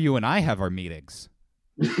 that's where you and I have our meetings.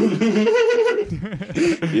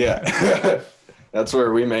 Yeah. That's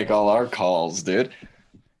where we make all our calls, dude.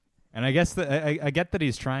 And I guess that I get that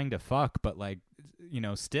he's trying to fuck, but, like,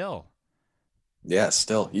 still. Yeah,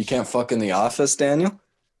 still. You can't fuck in the office, Daniel?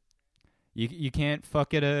 You can't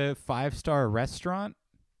fuck at a 5-star restaurant?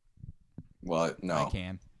 Well, no. I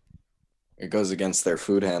can. It goes against their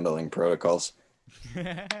food handling protocols.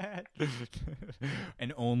 And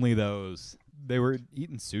only those. They were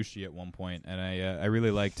eating sushi at one point, and I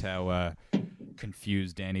really liked how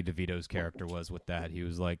confused Danny DeVito's character was with that. He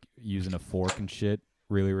was, like, using a fork and shit.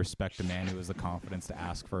 Really respect a man who has the confidence to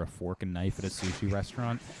ask for a fork and knife at a sushi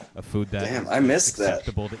restaurant, a food that is I missed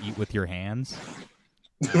acceptable to eat with your hands.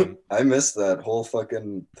 I missed that whole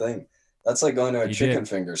fucking thing. That's like going to a chicken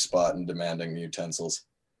finger spot and demanding utensils.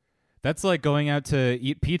 That's like going out to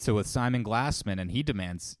eat pizza with Simon Glassman, and he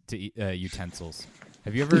demands to eat utensils.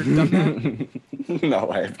 Have you ever done that?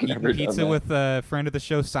 No, I've never done pizza with a friend of the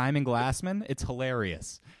show, Simon Glassman? It's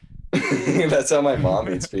hilarious. That's how my mom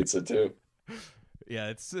eats pizza, too. Yeah,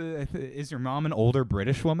 it's is your mom an older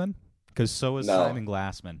British woman? Because so is Simon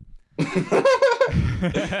Glassman.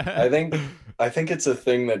 I think it's a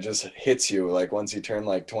thing that just hits you. Like once you turn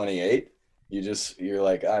like 28, you're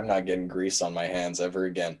like, I'm not getting grease on my hands ever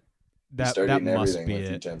again. You start eating everything with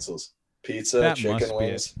utensils. Pizza, chicken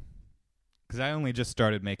wings. Because I only just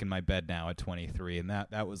started making my bed now at 23, and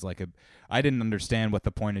that was like I didn't understand what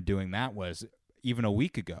the point of doing that was even a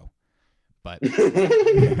week ago. But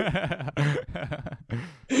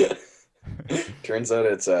turns out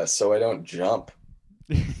it's so I don't jump.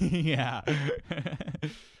 Yeah.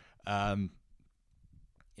 Yeah,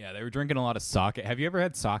 they were drinking a lot of sake. Have you ever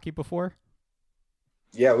had sake before?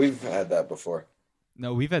 Yeah, we've had that before.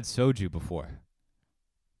 No, we've had soju before.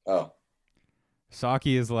 Oh. Sake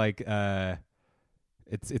is like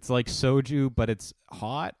it's like soju, but it's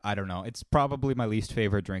hot. I don't know. It's probably my least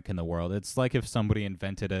favorite drink in the world. It's like if somebody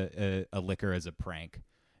invented a liquor as a prank.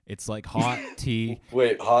 It's like hot tea.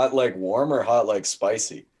 Wait, hot like warm or hot like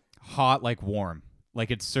spicy? Hot like warm.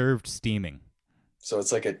 Like it's served steaming. So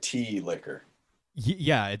it's like a tea liquor.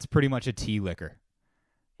 Yeah, it's pretty much a tea liquor.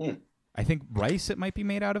 I think rice it might be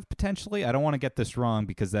made out of potentially. I don't want to get this wrong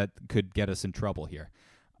because that could get us in trouble here.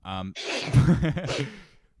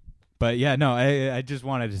 But yeah, no, I just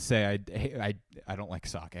wanted to say I don't like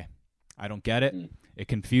sake. I don't get it. It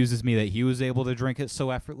confuses me that he was able to drink it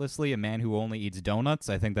so effortlessly, a man who only eats donuts.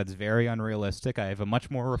 I think that's very unrealistic. I have a much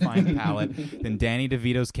more refined palate than Danny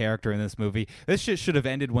DeVito's character in this movie. This shit should have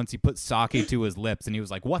ended once he put sake to his lips and he was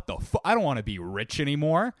like, what the fuck? I don't want to be rich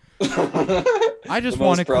anymore. I just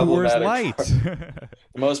want a Coors Light. The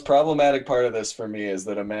most problematic part of this for me is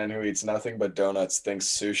that a man who eats nothing but donuts thinks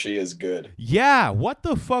sushi is good. Yeah, what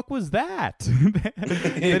the fuck was that?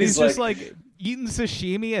 That he's just like eating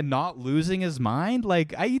sashimi and not losing his mind?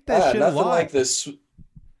 Like, I eat that shit a lot.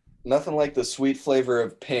 Nothing like the sweet flavor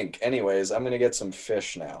of pink. Anyways, I'm going to get some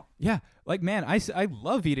fish now. Yeah, like, man, I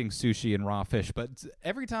love eating sushi and raw fish, but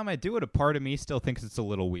every time I do it, a part of me still thinks it's a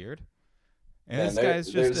little weird. And this guy's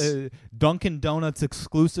just a Dunkin' Donuts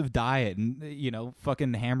exclusive diet and,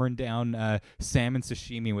 fucking hammering down salmon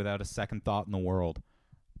sashimi without a second thought in the world.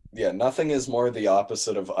 Yeah, nothing is more the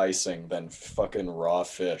opposite of icing than fucking raw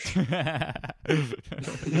fish. All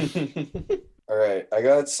right, I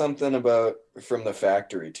got something from the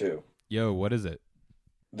factory too. Yo, what is it?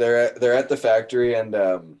 They're at the factory and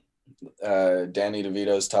Danny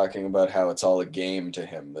DeVito's talking about how it's all a game to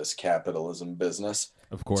him, this capitalism business.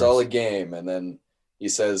 Of course. It's all a game. And then he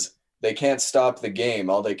says they can't stop the game.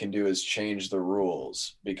 All they can do is change the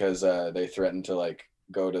rules because they threatened to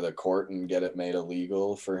go to the court and get it made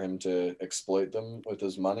illegal for him to exploit them with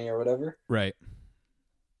his money or whatever. Right.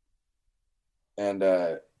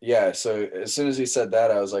 And yeah, so as soon as he said that,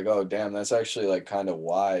 I was like, oh damn, that's actually like kind of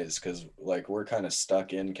wise, because like we're kind of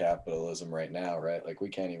stuck in capitalism right now, right? Like we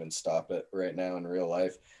can't even stop it right now in real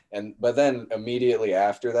life. And but then immediately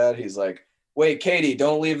after that, he's like, wait, Katie,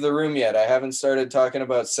 don't leave the room yet. I haven't started talking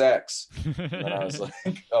about sex. And then I was like,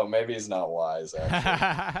 oh, maybe he's not wise,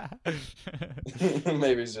 actually.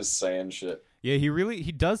 Maybe he's just saying shit. Yeah,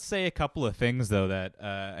 he does say a couple of things though that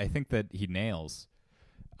I think that he nails.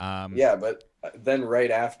 Yeah, but then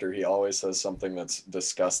right after, he always says something that's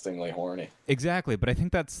disgustingly horny. Exactly, but I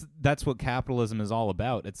think that's what capitalism is all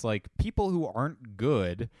about. It's like people who aren't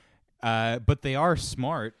good, but they are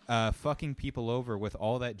smart, fucking people over with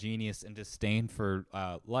all that genius and disdain for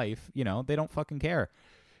life. You know, they don't fucking care.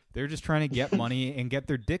 They're just trying to get money and get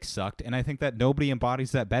their dick sucked, and I think that nobody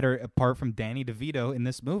embodies that better apart from Danny DeVito in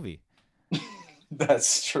this movie.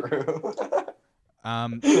 That's true.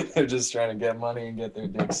 They're just trying to get money and get their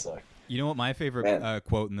dick sucked. You know what my favorite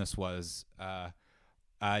quote in this was?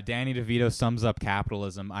 Danny DeVito sums up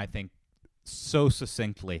capitalism, I think, so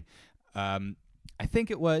succinctly. I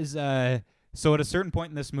think it was so at a certain point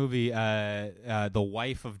in this movie, the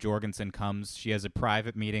wife of Jorgensen comes. She has a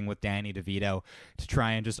private meeting with Danny DeVito to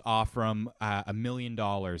try and just offer him $1 million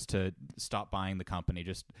to stop buying the company.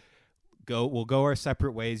 Just we'll go our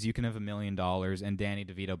separate ways. You can have $1 million. And Danny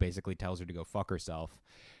DeVito basically tells her to go fuck herself.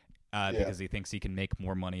 Because he thinks he can make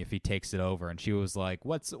more money if he takes it over. And she was like,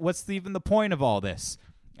 what's even the point of all this?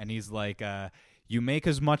 And he's like, you make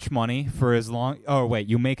as much money for as long... Oh, wait,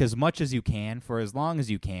 you make as much as you can for as long as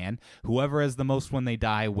you can. Whoever has the most when they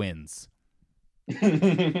die wins.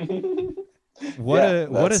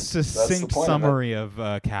 What a succinct summary of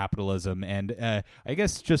capitalism. And I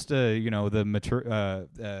guess just,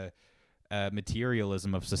 the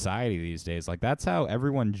materialism of society these days. Like, that's how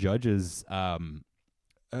everyone judges...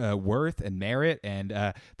 worth and merit and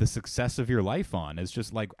the success of your life on is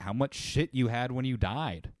just like how much shit you had when you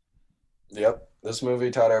died. Yep. This movie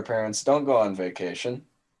taught our parents, don't go on vacation.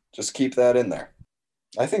 Just keep that in there.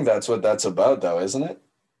 I think that's what that's about, though, isn't it?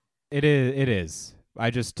 It is. I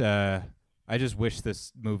just wish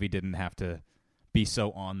this movie didn't have to be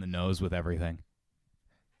so on the nose with everything.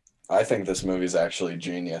 I think this movie's actually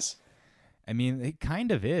genius. I mean, it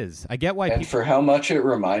kind of is. I get why. And for how much it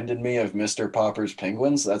reminded me of Mr. Popper's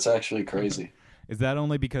Penguins, that's actually crazy. Is that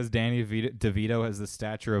only because Danny DeVito has the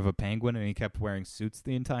stature of a penguin and he kept wearing suits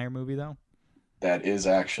the entire movie, though? That is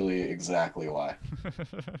actually exactly why.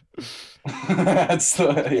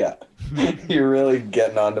 Yeah. You're really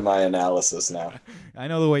getting onto my analysis now. I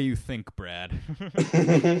know the way you think, Brad.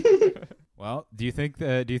 Well, do you think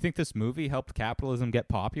this movie helped capitalism get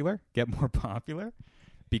more popular?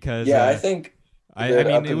 Because I think I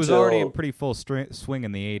mean it was already a pretty full swing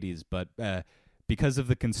in the 80s, but because of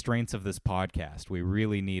the constraints of this podcast, we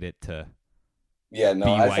really need it to. Yeah,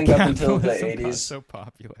 no, I think up until the 80s, so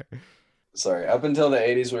popular. Sorry, up until the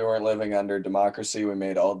 80s, we weren't living under democracy. We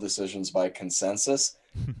made all decisions by consensus,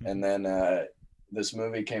 and then this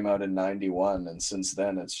movie came out in '91, and since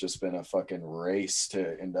then, it's just been a fucking race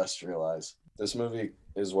to industrialize. This movie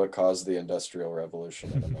is what caused the Industrial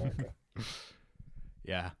Revolution in America.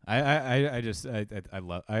 Yeah, I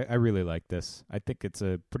really like this. I think it's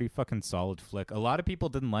a pretty fucking solid flick. A lot of people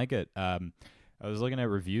didn't like it. I was looking at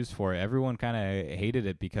reviews for it. Everyone kind of hated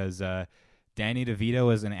it because Danny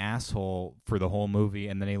DeVito is an asshole for the whole movie,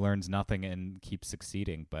 and then he learns nothing and keeps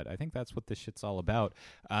succeeding. But I think that's what this shit's all about.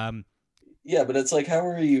 Yeah, but it's like, how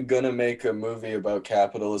are you going to make a movie about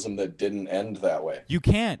capitalism that didn't end that way? You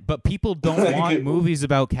can't, but people don't want movies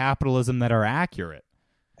about capitalism that are accurate.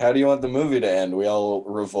 How do you want the movie to end? We all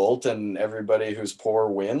revolt and everybody who's poor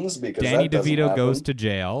wins? Because Danny DeVito goes to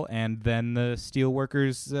jail, and then the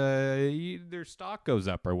steelworkers, their stock goes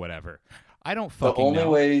up or whatever. I don't fucking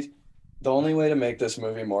know. The only way to make this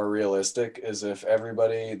movie more realistic is if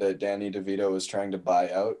everybody that Danny DeVito was trying to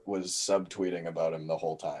buy out was subtweeting about him the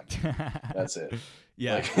whole time. That's it.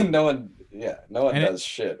 Yeah. Like, no one does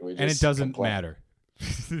shit. We just and it doesn't complain. matter.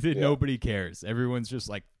 Nobody cares. Everyone's just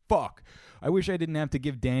like, fuck. I wish I didn't have to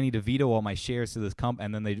give Danny DeVito all my shares to this company,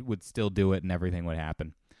 and then they would still do it and everything would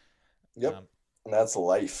happen. Yep. And that's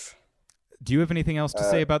life. Do you have anything else to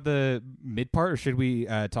say about the mid part, or should we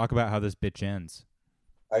talk about how this bitch ends?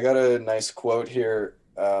 I got a nice quote here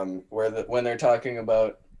when they're talking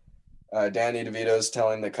about Danny DeVito's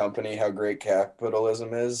telling the company how great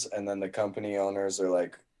capitalism is, and then the company owners are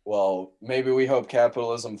like, well, maybe we hope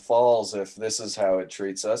capitalism falls if this is how it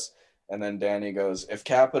treats us. And then Danny goes, if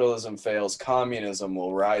capitalism fails, communism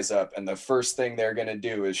will rise up, and the first thing they're going to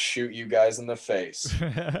do is shoot you guys in the face.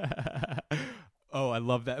 Oh, I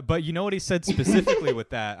love that. But you know what he said specifically with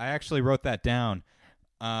that? I actually wrote that down.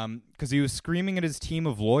 because he was screaming at his team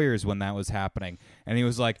of lawyers when that was happening, and he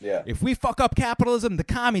was like, Yeah. "If we fuck up capitalism, the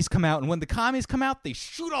commies come out, and when the commies come out, they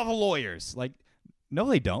shoot all the lawyers." Like, no,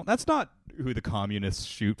 they don't. That's not who the communists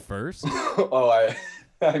shoot first. Oh,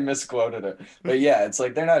 I misquoted it. But yeah, it's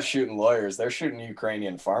like they're not shooting lawyers. They're shooting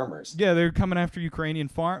Ukrainian farmers. Yeah, they're coming after Ukrainian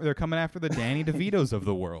farm. They're coming after the Danny DeVitos of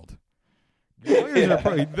the world. Lawyers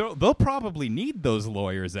are they'll probably need those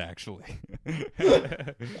lawyers, actually.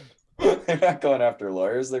 They're not going after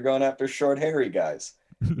lawyers. They're going after short, hairy guys.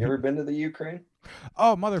 You ever been to the Ukraine?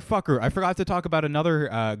 Oh, motherfucker. I forgot to talk about another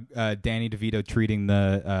Danny DeVito treating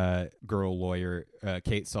the girl lawyer,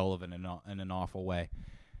 Kate Sullivan, in an awful way.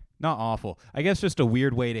 Not awful. I guess just a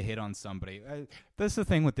weird way to hit on somebody. That's the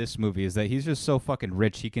thing with this movie, is that he's just so fucking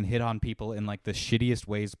rich. He can hit on people in like the shittiest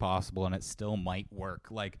ways possible, and it still might work.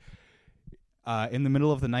 Like, in the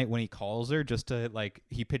middle of the night when he calls her, just to like,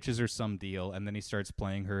 he pitches her some deal, and then he starts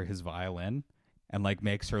playing her his violin, and like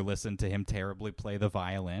makes her listen to him terribly play the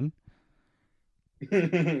violin.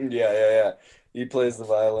 Yeah. He plays the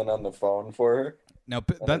violin on the phone for her. Now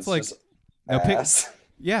and that's it's like, just now ass.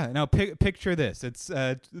 now picture this. It's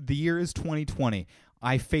the year is 2020.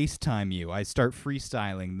 I FaceTime you. I start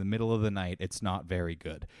freestyling in the middle of the night. It's not very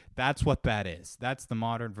good. That's what that is. That's the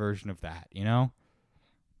modern version of that, you know?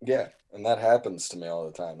 Yeah, and that happens to me all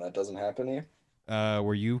the time. That doesn't happen to you?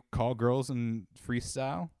 Where you call girls and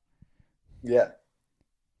freestyle? Yeah.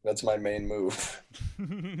 That's my main move.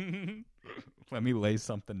 Let me lay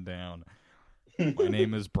something down. My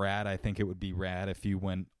name is Brad. I think it would be rad if you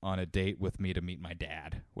went on a date with me to meet my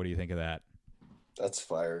dad. What do you think of that? That's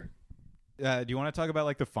fire. Do you want to talk about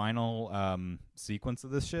like the final sequence of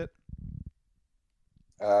this shit?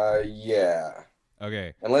 Yeah.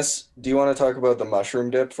 Okay. Do you want to talk about the mushroom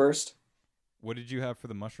dip first? What did you have for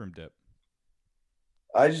the mushroom dip?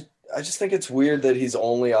 I just think it's weird that he's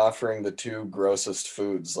only offering the two grossest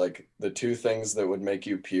foods, like the two things that would make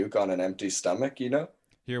you puke on an empty stomach, you know?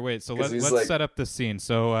 Here, wait. So 'Cause let's he's like- set up the scene.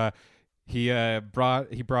 So he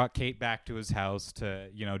brought Kate back to his house to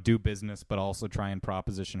do business, but also try and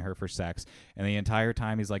proposition her for sex. And the entire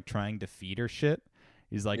time he's like trying to feed her shit.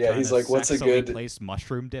 He's like, Yeah, he's to like, what's a sexily good- place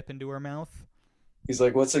mushroom dip into her mouth? He's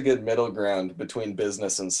like, what's a good middle ground between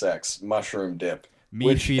business and sex? Mushroom dip.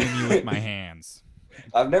 Me feeding you with my hands.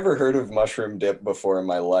 I've never heard of mushroom dip before in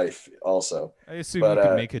my life, also. I assume But, you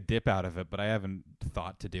could make a dip out of it, but I haven't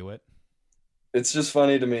thought to do it. It's just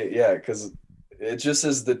funny to me, yeah, because it just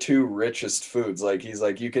is the two richest foods. Like, he's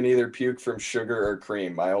like, you can either puke from sugar or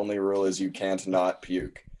cream. My only rule is you can't not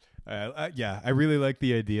puke. Yeah, I really like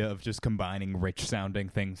the idea of just combining rich-sounding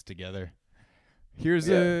things together. Here's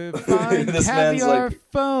a fine This man's caviar like-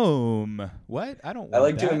 foam. What? I don't want I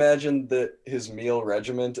like that. to imagine that his meal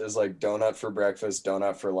regiment is like donut for breakfast,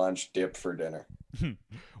 donut for lunch, dip for dinner.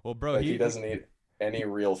 Well, bro, Like, he doesn't eat any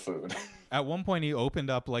real food. at one point he opened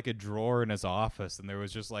up like a drawer in his office, and there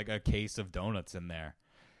was just like a case of donuts in there.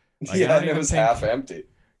 Like, I Yeah, don't and it even was think- half empty.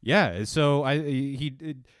 Yeah, so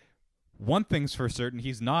one thing's for certain,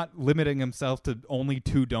 he's not limiting himself to only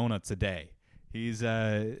 2 donuts a day. He's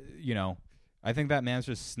I think that man's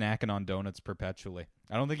just snacking on donuts perpetually.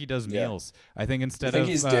 I don't think he does Yeah. meals. I think You instead think of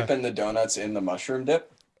he's dipping the donuts in the mushroom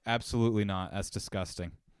dip? absolutely not. That's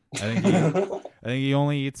disgusting. I think he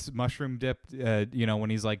only eats mushroom dip, when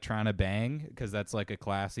he's like trying to bang, because that's like a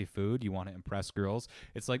classy food. You want to impress girls.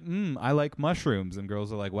 It's like, I like mushrooms, and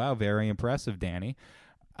girls are like, wow, very impressive, Danny.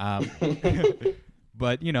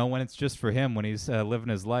 But when it's just for him, when he's living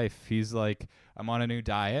his life, he's like, I'm on a new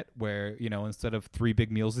diet where instead of 3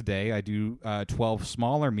 big meals a day, I do 12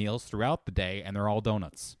 smaller meals throughout the day, and they're all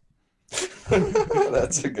donuts.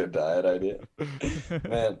 That's a good diet idea.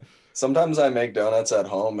 Man, sometimes I make donuts at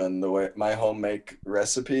home, and the way my home make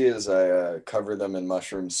recipe is I cover them in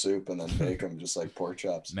mushroom soup and then bake them just like pork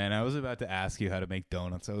chops. Man, I was about to ask you how to make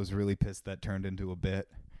donuts. I was really pissed that turned into a bit.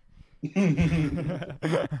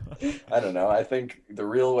 I don't know. I think the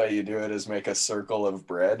real way you do it is make a circle of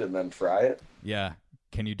bread and then fry it. Yeah.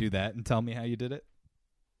 Can you do that and tell me how you did it?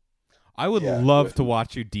 I would Yeah, love to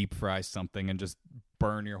watch you deep fry something and just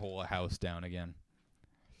burn your whole house down again.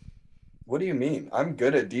 What do you mean? I'm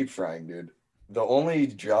good at deep frying, dude. The only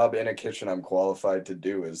job in a kitchen I'm qualified to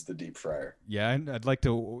do is the deep fryer. Yeah, I'd like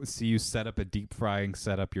to see you set up a deep frying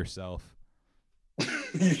setup yourself.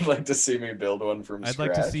 You'd like to see me build one from I'd scratch?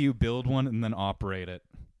 like to see you build one and then operate it.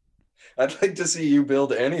 I'd like to see you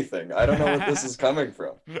build anything. I don't know what this is coming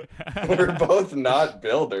from. We're both not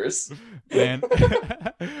builders. Man,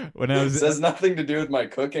 when I It was says nothing to do with my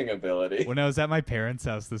cooking ability. when I was at my parents'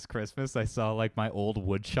 house this Christmas, I saw like my old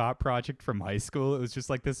woodshop project from high school. It was just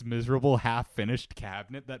like this miserable half-finished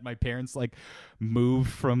cabinet that my parents like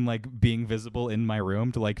moved from like being visible in my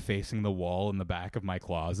room to like facing the wall in the back of my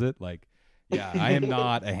closet. Like, yeah, I am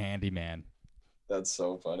not a handyman. That's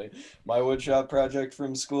so funny. My woodshop project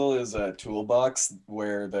from school is a toolbox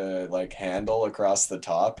where the like handle across the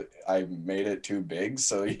top, I made it too big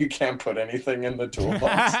so you can't put anything in the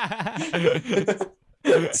toolbox.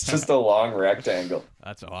 It's just a long rectangle.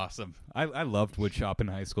 That's awesome. I loved woodshop in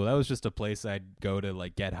high school. That was just a place I'd go to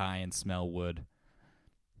like get high and smell wood.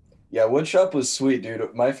 Yeah, woodshop was sweet,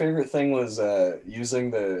 dude. My favorite thing was using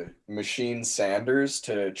the machine sanders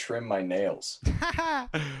to trim my nails.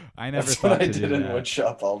 I never That's thought what I to do did in that.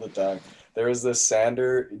 woodshop all the time. There was this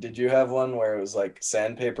sander. Did you have one where it was like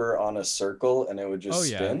sandpaper on a circle and it would Oh just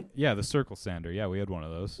yeah, spin? yeah, the circle sander. Yeah, we had one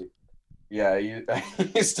of those. Yeah, I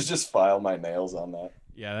used to just file my nails on that.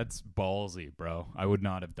 Yeah, that's ballsy, bro. I would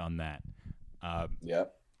not have done that. Uh, Yeah,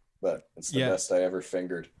 but it's the yeah, best I ever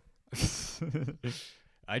fingered.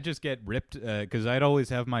 I just get ripped because I'd always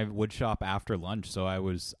have my wood shop after lunch, so I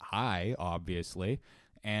was high, obviously,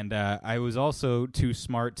 and I was also too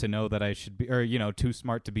smart to know that I should be, or too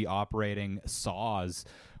smart to be operating saws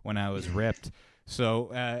when I was ripped.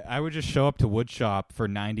 So I would just show up to wood shop for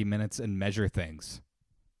 90 minutes and measure things,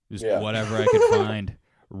 just Yeah. whatever I could find,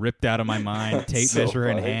 ripped out of my mind, tape So measure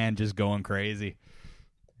in funny. hand, just going crazy.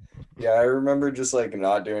 Yeah, I remember just like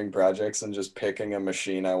not doing projects and just picking a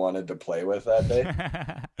machine I wanted to play with that day.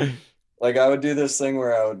 Like I would do this thing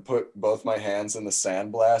where I would put both my hands in the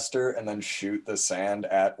sand blaster and then shoot the sand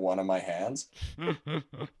at one of my hands.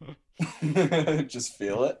 Just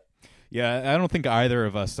feel it. Yeah, I don't think either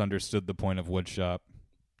of us understood the point of woodshop.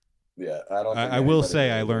 Yeah, I don't think I will anybody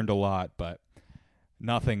say I really did. learned a lot, but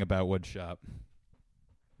nothing about woodshop.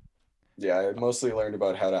 Yeah, I mostly learned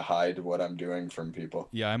about how to hide what I'm doing from people.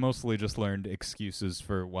 Yeah, I mostly just learned excuses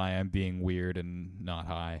for why I'm being weird and not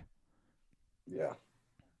high. Yeah.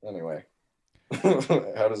 Anyway,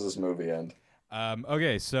 how does this movie end?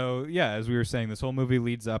 Okay, so yeah, as we were saying, this whole movie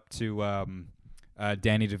leads up to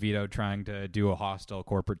Danny DeVito trying to do a hostile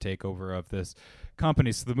corporate takeover of this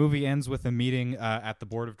company. So the movie ends with a meeting at the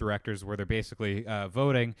board of directors where they're basically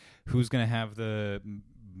voting who's going to have the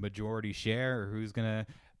majority share or who's going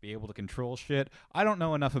to be able to control shit. I don't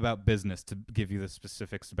know enough about business to give you the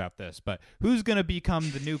specifics about this, but who's going to become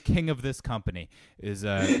the new king of this company is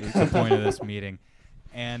the point of this meeting.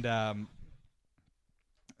 And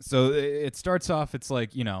so it starts off, it's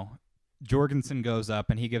like, Jorgensen goes up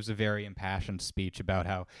and he gives a very impassioned speech about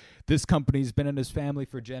how this company's been in his family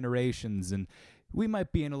for generations and we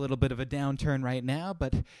might be in a little bit of a downturn right now,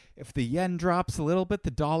 but if the yen drops a little bit,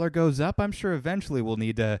 the dollar goes up. I'm sure eventually we'll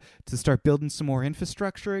need to start building some more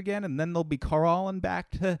infrastructure again, and then they'll be crawling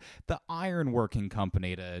back to the iron working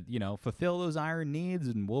company to, fulfill those iron needs,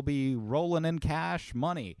 and we'll be rolling in cash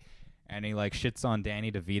money. And he like shits on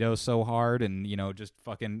Danny DeVito so hard, and just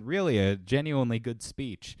fucking really a genuinely good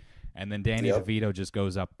speech. And then Danny Yep. DeVito just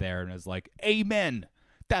goes up there and is like, "Amen.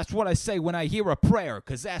 That's what I say when I hear a prayer,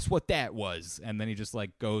 because that's what that was." And then he just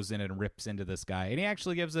like goes in and rips into this guy, and he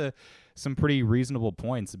actually gives some pretty reasonable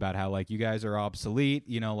points about how like you guys are obsolete.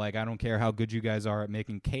 Like I don't care how good you guys are at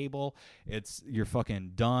making cable, you're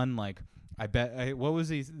fucking done. Like I bet what was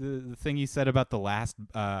the thing he said about the last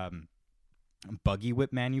buggy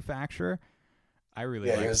whip manufacturer? I really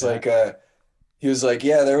Yeah, liked that. he was like,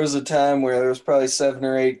 yeah, there was a time where there was probably 7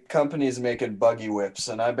 or 8 companies making buggy whips,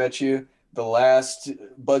 and I bet you the last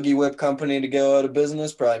buggy whip company to go out of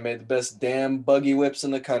business probably made the best damn buggy whips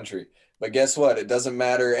in the country. But guess what? It doesn't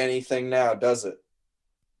matter anything now, does it?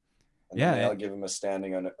 And then they Yeah, all give him a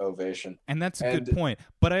standing ovation. and that's a good And point.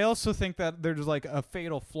 But I also think that there's like a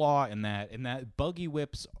fatal flaw in that buggy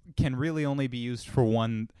whips can really only be used for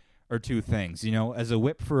one or two things, as a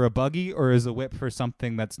whip for a buggy or as a whip for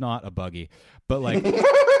something that's not a buggy. But like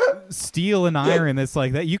steel and iron, that's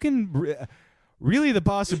like that. You can really the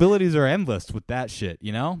possibilities are endless with that shit.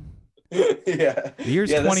 yeah, The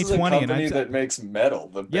year's yeah, this is a 2020, and company that makes metal,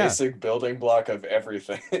 the yeah. basic building block of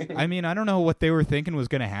everything. I mean, I don't know what they were thinking was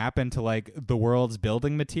going to happen to like the world's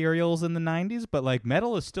building materials in the 90s, but like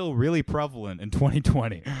metal is still really prevalent in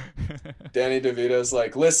 2020. Danny DeVito's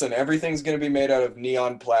like, listen, everything's going to be made out of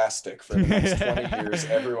neon plastic for the next 20 years.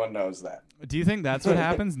 Everyone knows that. Do you think that's what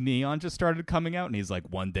happens? Neon just started coming out, and he's like,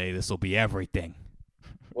 one day this will be everything.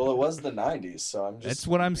 Well, it was the 90s, so I'm just That's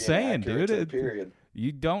what I'm being saying, accurate dude. to the period.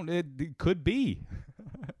 You don't. It could be.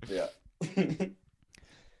 Yeah.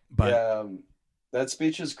 But Yeah, that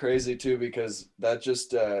speech is crazy too because that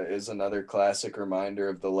just is another classic reminder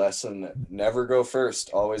of the lesson: never go first,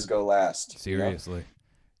 always go last. seriously,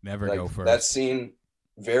 never go Like that first. scene,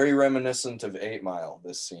 very reminiscent of 8 Mile.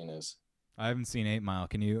 This scene is I haven't seen 8 Mile.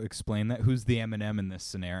 Can you explain that? Who's the Eminem in this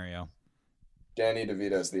scenario? Danny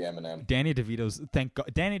DeVito's the Eminem. Danny DeVito's. Thank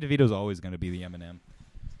God. Danny DeVito's always going to be the Eminem.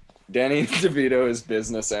 Danny DeVito is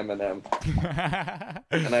business Eminem,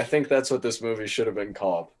 and I think that's what this movie should have been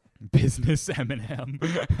called. Business Eminem.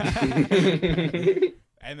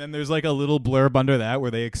 And then there's like a little blurb under that where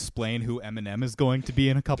they explain who Eminem is going to be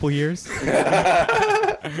in a couple years.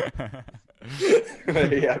 Yeah,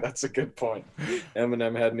 that's a good point.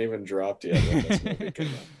 Eminem hadn't even dropped yet when this movie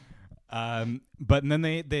came out. But then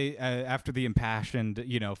they after the impassioned,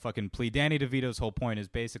 fucking plea, Danny DeVito's whole point is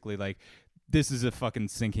basically like, this is a fucking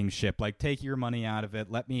sinking ship. Like, take your money out of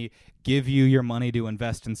it. Let me give you your money to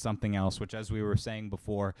invest in something else, which, as we were saying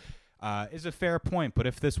before, is a fair point. But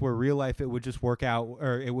if this were real life, it would just work out,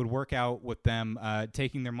 or it would work out with them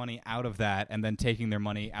taking their money out of that and then taking their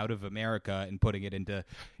money out of America and putting it into,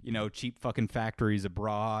 cheap fucking factories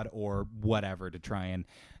abroad or whatever to try and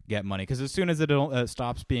get money. Because as soon as it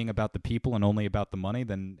stops being about the people and only about the money,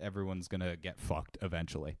 then everyone's going to get fucked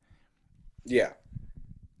eventually. Yeah.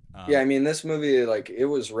 Yeah, I mean, this movie, like, it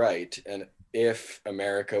was right, and if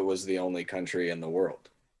America was the only country in the world.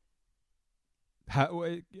 How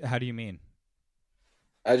do you mean?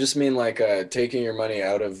 I just mean, like, taking your money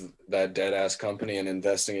out of that dead-ass company and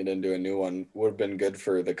investing it into a new one would have been good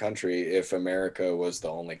for the country if America was the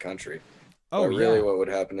only country. Oh, but yeah. really what would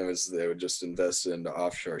happen is they would just invest it into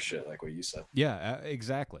offshore shit, like what you said. Yeah,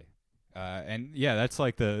 exactly. And yeah, that's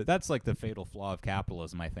like the fatal flaw of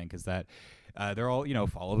capitalism, I think, is that they're all,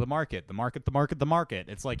 follow the market.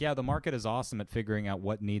 It's like, yeah, the market is awesome at figuring out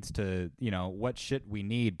what needs to, what shit we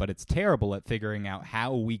need, but it's terrible at figuring out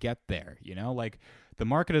how we get there, Like, the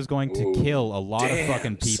market is going to kill a lot of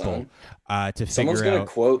fucking people to figure out. Someone's going to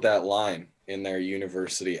quote that line in their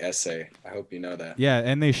university essay. I hope you know that. Yeah,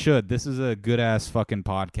 and they should. This is a good-ass fucking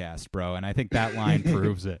podcast, bro, and I think that line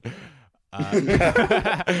proves it.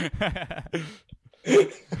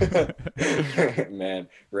 Man,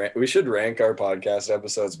 we should rank our podcast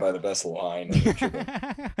episodes by the best line.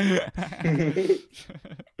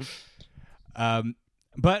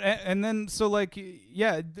 But and then so like,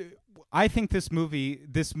 yeah, I think this movie,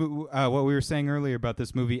 what we were saying earlier about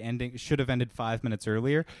this movie ending, should have ended 5 minutes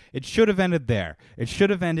earlier. It should have ended there. It should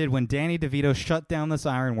have ended when Danny DeVito shut down this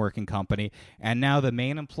ironworking company, and now the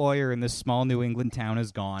main employer in this small New England town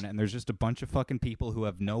is gone, and there's just a bunch of fucking people who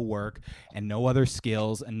have no work and no other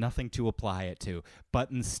skills and nothing to apply it to.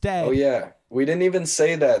 But instead... Oh, yeah. We didn't even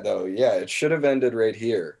say that, though. Yeah, it should have ended right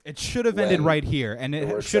here. It should have ended right here, and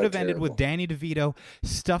it should have ended with Danny DeVito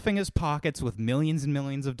stuffing his pockets with millions and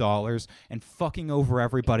millions of dollars and fucking over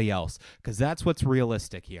everybody else, because that's what's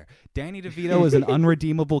realistic here. Danny DeVito is an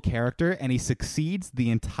unredeemable character, and he succeeds the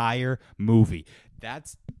entire movie.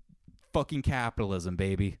 That's fucking capitalism,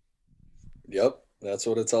 baby. Yep. That's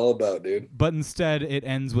what it's all about, dude. But instead, it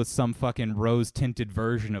ends with some fucking rose-tinted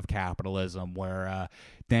version of capitalism where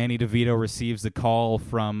Danny DeVito receives a call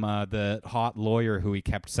from the hot lawyer who he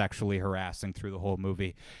kept sexually harassing through the whole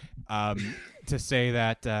movie to say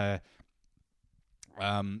that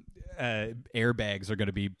airbags are going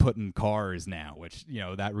to be put in cars now, which,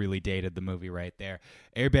 that really dated the movie right there.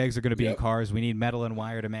 Airbags are going to be in cars. We need metal and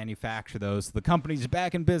wire to manufacture those. The company's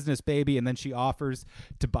back in business, baby. And then she offers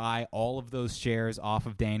to buy all of those shares off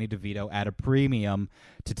of Danny DeVito at a premium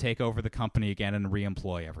to take over the company again and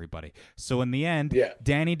reemploy everybody. So in the end,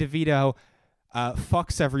 Danny DeVito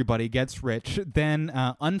fucks everybody, gets rich, then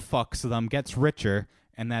unfucks them, gets richer,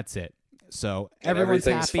 and that's it. So everyone's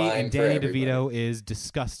happy, and Danny DeVito is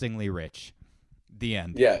disgustingly rich. The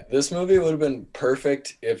end. Yeah, this movie would have been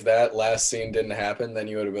perfect if that last scene didn't happen. Then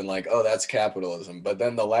you would have been like, oh, that's capitalism. But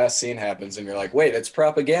then the last scene happens, and you're like, wait, it's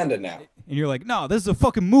propaganda now. And you're like, no, this is a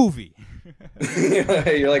fucking movie.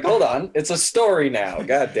 You're like, hold on, it's a story now.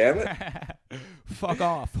 God damn it. Fuck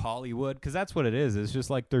off, Hollywood. Because that's what it is. It's just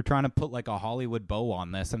like they're trying to put like a Hollywood bow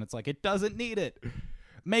on this, and it's like, it doesn't need it.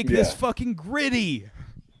 Make this fucking gritty.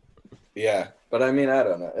 Yeah, but I mean, I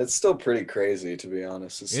don't know. It's still pretty crazy, to be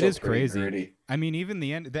honest. It is crazy. Gritty. I mean, even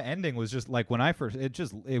the ending was just like when I first.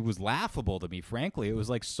 It was laughable to me. Frankly, it was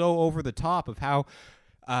like so over the top of how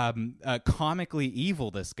comically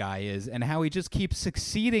evil this guy is, and how he just keeps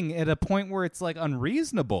succeeding at a point where it's like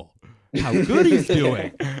unreasonable. How good he's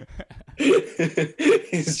doing.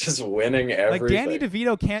 He's just winning everything. Like Danny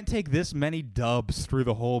DeVito can't take this many dubs through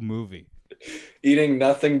the whole movie. Eating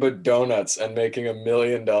nothing but donuts and making $1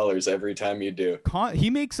 million every time you do. He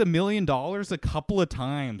makes $1 million a couple of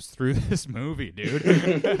times through this movie,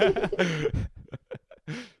 dude.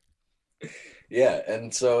 Yeah,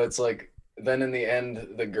 and so it's like then in the end,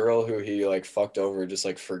 the girl who he like fucked over just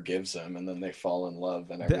like forgives him, and then they fall in love,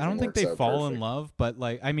 and I everything don't think works they out fall in perfect. love, but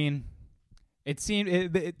like, I mean, it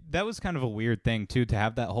seemed that was kind of a weird thing too, to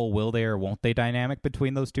have that whole will they or won't they dynamic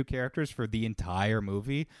between those two characters for the entire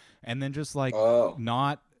movie, and then just like Oh,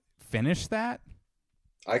 not finish that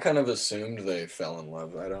I kind of assumed they fell in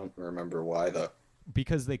love. I don't remember why though.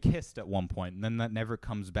 because they kissed at one point, and then that never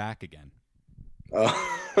comes back again.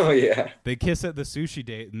 Oh, yeah, They kiss at the sushi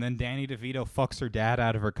date, and then Danny DeVito fucks her dad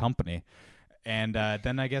out of her company, and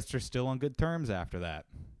then I guess they're still on good terms after that.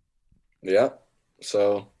 yeah.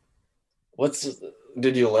 So, what's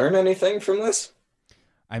did you learn anything from this?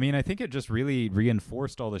 I mean, I think it just really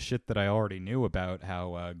reinforced all the shit that I already knew about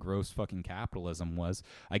how gross fucking capitalism was.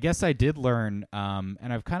 I guess I did learn, and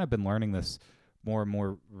I've kind of been learning this more and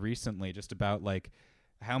more recently, just about like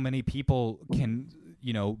how many people can,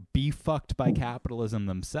 be fucked by capitalism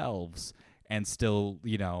themselves and still,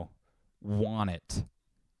 want it.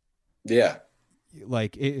 Yeah,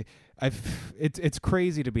 Like it's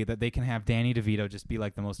crazy to be that they can have Danny DeVito just be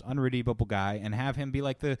like the most unredeemable guy and have him be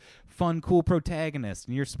like the fun, cool protagonist,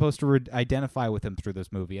 and you're supposed to identify with him through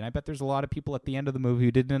this movie. And I bet there's a lot of people at the end of the movie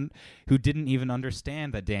who didn't even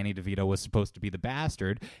understand that Danny DeVito was supposed to be the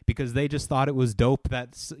bastard because they just thought it was dope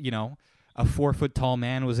that a 4 foot tall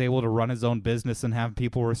man was able to run his own business and have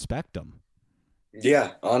people respect him.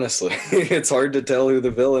 yeah. Honestly, it's hard to tell who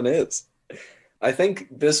the villain is. I think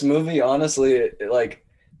this movie, honestly,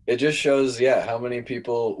 it just shows, yeah, how many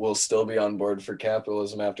people will still be on board for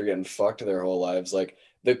capitalism after getting fucked their whole lives. Like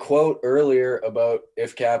the quote earlier about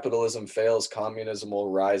if capitalism fails, communism will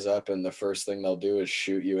rise up, and the first thing they'll do is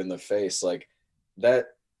shoot you in the face. Like that,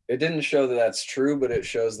 it didn't show that that's true, but it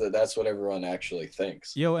shows that that's what everyone actually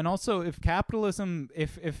thinks. And also if capitalism,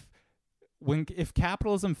 if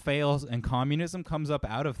capitalism fails and communism comes up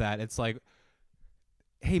out of that, it's like,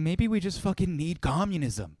 hey, maybe we just fucking need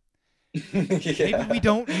communism. Maybe we Yeah.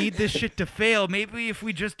 don't need this shit to fail. Maybe if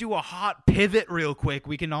we just do a hot pivot real quick,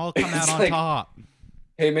 we can all come out It's on like, top.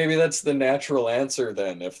 hey, maybe that's the natural answer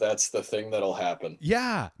then, if that's the thing that'll happen.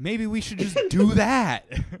 Yeah, maybe we should just do that.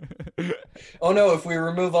 Oh no, if we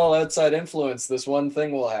remove all outside influence, this one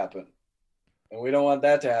thing will happen. And we don't want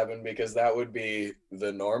that to happen because that would be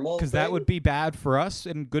the normal Because that thing. would be bad for us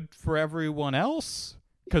and good for everyone else.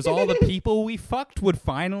 Because all the people we fucked would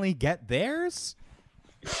finally get theirs.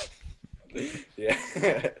 Yeah.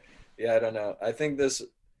 Yeah, I don't know. I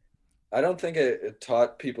don't think it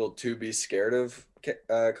taught people to be scared of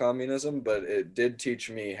communism, but it did teach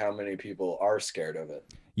me how many people are scared of it.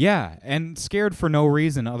 Yeah, and scared for no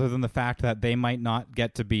reason other than the fact that they might not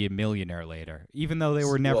get to be a millionaire later, even though they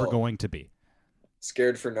were never Well, going to be.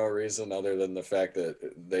 scared for no reason other than the fact that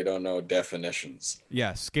they don't know definitions.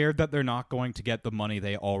 Yeah, scared that they're not going to get the money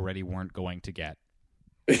they already weren't going to get.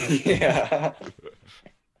 Yeah.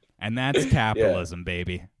 And that's capitalism,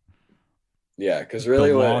 baby. Yeah, because really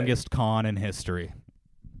the what, longest con in history.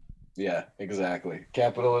 yeah, exactly.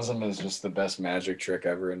 Capitalism is just the best magic trick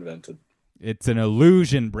ever invented. It's an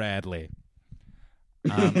illusion, Bradley.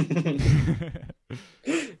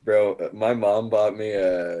 Bro, my mom bought me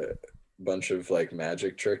a bunch of like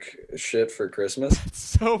magic trick shit for Christmas. It's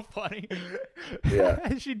so funny.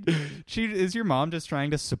 Yeah. she is your mom just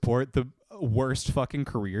trying to support the worst fucking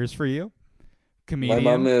careers for you? My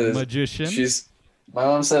mom Comedian, is magician. my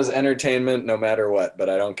mom says entertainment no matter what, but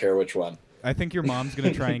I don't care which one. I think your mom's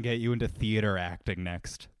gonna try and get you into theater acting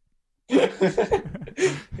next.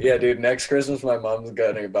 Yeah, dude, next Christmas my mom's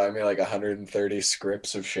gonna buy me like 130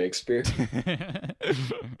 scripts of Shakespeare.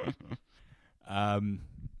 um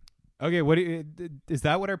okay, is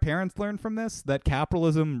that what our parents learned from this, that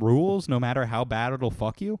capitalism rules no matter how bad it'll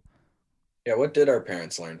fuck you? Yeah, what did our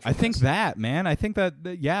parents learn from I think this? that, man. I think that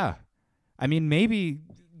yeah. I mean, maybe,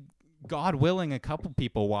 God willing, a couple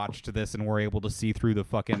people watched this and were able to see through the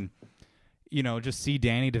fucking, just see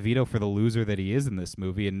Danny DeVito for the loser that he is in this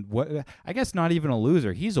movie. And what, I guess not even a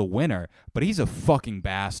loser. He's a winner, but he's a fucking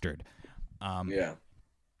bastard. Yeah. Well,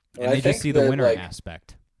 And I they just think see the that, winner like,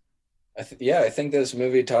 aspect. I think this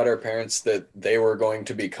movie taught our parents that they were going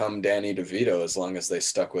to become Danny DeVito as long as they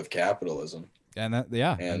stuck with capitalism. And that,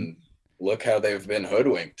 yeah. And look how they've been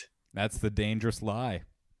hoodwinked. That's the dangerous lie.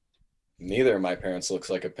 Neither of my parents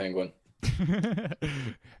looks like a penguin.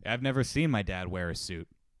 I've never seen my dad wear a suit.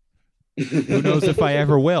 Who knows if I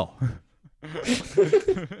ever will?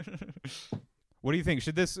 What do you think?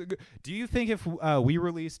 Do you think if we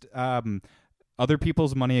released a Other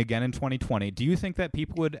People's Money again in 2020. Do you think that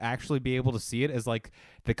people would actually be able to see it as like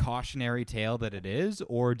the cautionary tale that it is,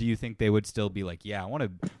 or do you think they would still be like, yeah, I want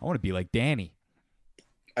to be like Danny?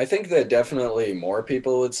 I think that definitely more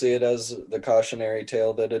people would see it as the cautionary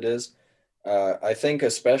tale that it is. I think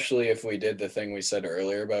especially if we did the thing we said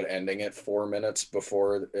earlier about ending it 4 minutes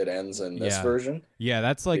before it ends in this Yeah. version, Yeah,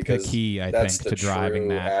 that's like the because key, I that's think, the to driving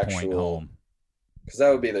true that point actual, home. because that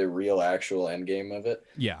would be the real actual end game of it.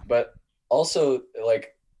 Yeah. But also,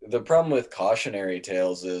 like, the problem with cautionary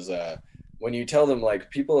tales is when you tell them, like,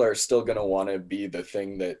 people are still going to want to be the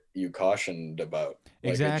thing that you cautioned about. Like, it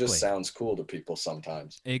Exactly. just sounds cool to people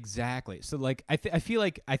sometimes. Exactly. So like I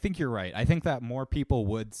think you're right. I think that more people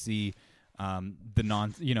would see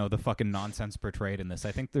the fucking nonsense portrayed in this.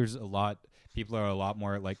 I think there's people are a lot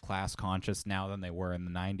more like class conscious now than they were in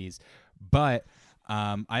the 90s. But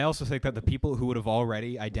I also think that the people who would have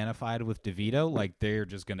already identified with DeVito, like they're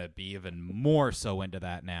just going to be even more so into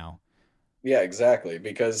that now. Yeah, exactly.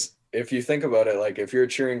 Because if you think about it, like, if you're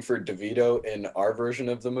cheering for DeVito in our version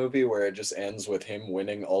of the movie where it just ends with him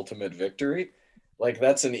winning ultimate victory, like,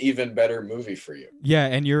 that's an even better movie for you. Yeah,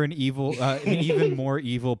 and you're an even more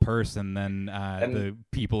evil person than And the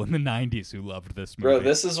people in the 90s who loved this movie. bro,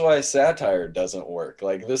 this is why satire doesn't work.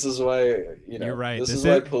 Like, this is why, You're right. this is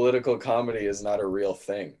why political comedy is not a real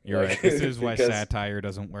thing. You're Like, right. This is why because satire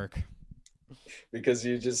doesn't work. because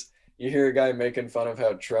you hear a guy making fun of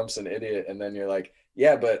how Trump's an idiot, and then you're like,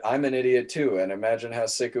 yeah, but I'm an idiot too, and imagine how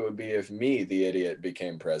sick it would be if me, the idiot,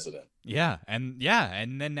 became president. Yeah, and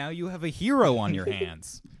then now you have a hero on your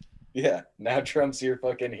hands. Yeah, now Trump's your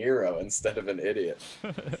fucking hero instead of an idiot.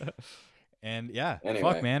 And yeah, Anyway.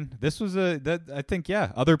 fuck, man, this was I think,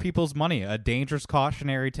 yeah, Other People's Money, a dangerous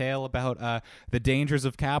cautionary tale about the dangers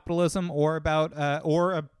of capitalism, or about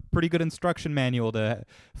or a pretty good instruction manual to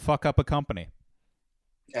fuck up a company.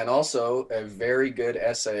 And also a very good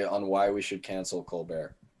essay on why we should cancel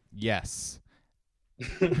Colbert. Yes.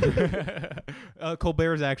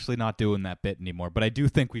 Colbert's actually not doing that bit anymore, but I do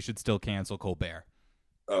think we should still cancel Colbert.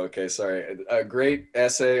 Okay, sorry. A great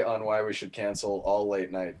essay on why we should cancel all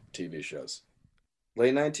late night TV shows.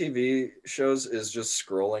 Late night TV shows is just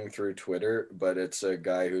scrolling through Twitter, but it's a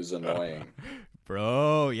guy who's annoying.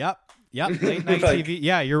 Bro, yep. Late night Like, TV.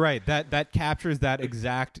 Yeah, you're right. That captures that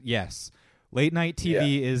exact, yes. Late night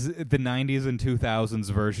TV is the 90s and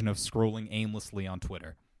 2000s version of scrolling aimlessly on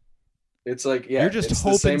Twitter. it's like, yeah, You're just it's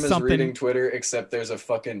hoping the same as something- reading Twitter, except there's a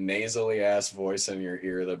fucking nasally ass voice in your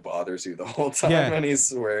ear that bothers you the whole time, Yeah. and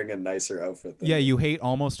he's wearing a nicer outfit than Yeah, you. you hate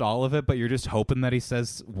almost all of it, but you're just hoping that he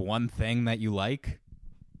says one thing that you like.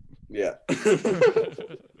 Yeah.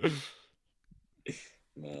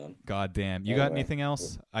 Man. God damn. You Anyway. got anything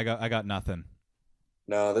else? I got nothing.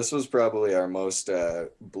 No, this was probably our most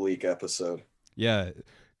bleak episode. Yeah,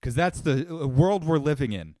 because that's the world we're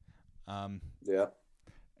living in. Yeah.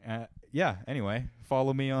 Yeah, anyway,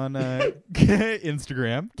 follow me on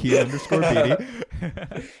Instagram,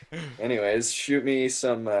 Keith_Beatty. Anyways, shoot me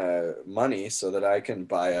some money so that I can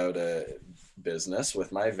buy out a business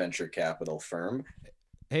with my venture capital firm.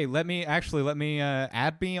 Hey, let me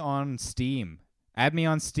add me on Steam. Add me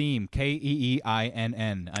on Steam,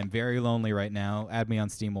 KEEINN. I'm very lonely right now. Add me on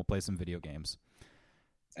Steam. We'll play some video games.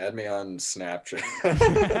 Add me on Snapchat.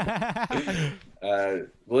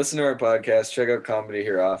 Listen to our podcast. Check out Comedy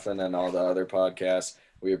Here Often and all the other podcasts.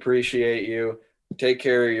 We appreciate you. Take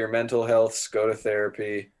care of your mental health. Go to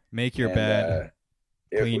therapy. Make your bed.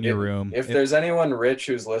 Clean your room. If there's anyone rich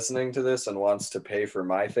who's listening to this and wants to pay for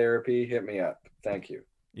my therapy, hit me up. Thank you.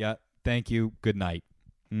 Yeah, thank you. Good night.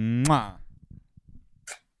 Mwah.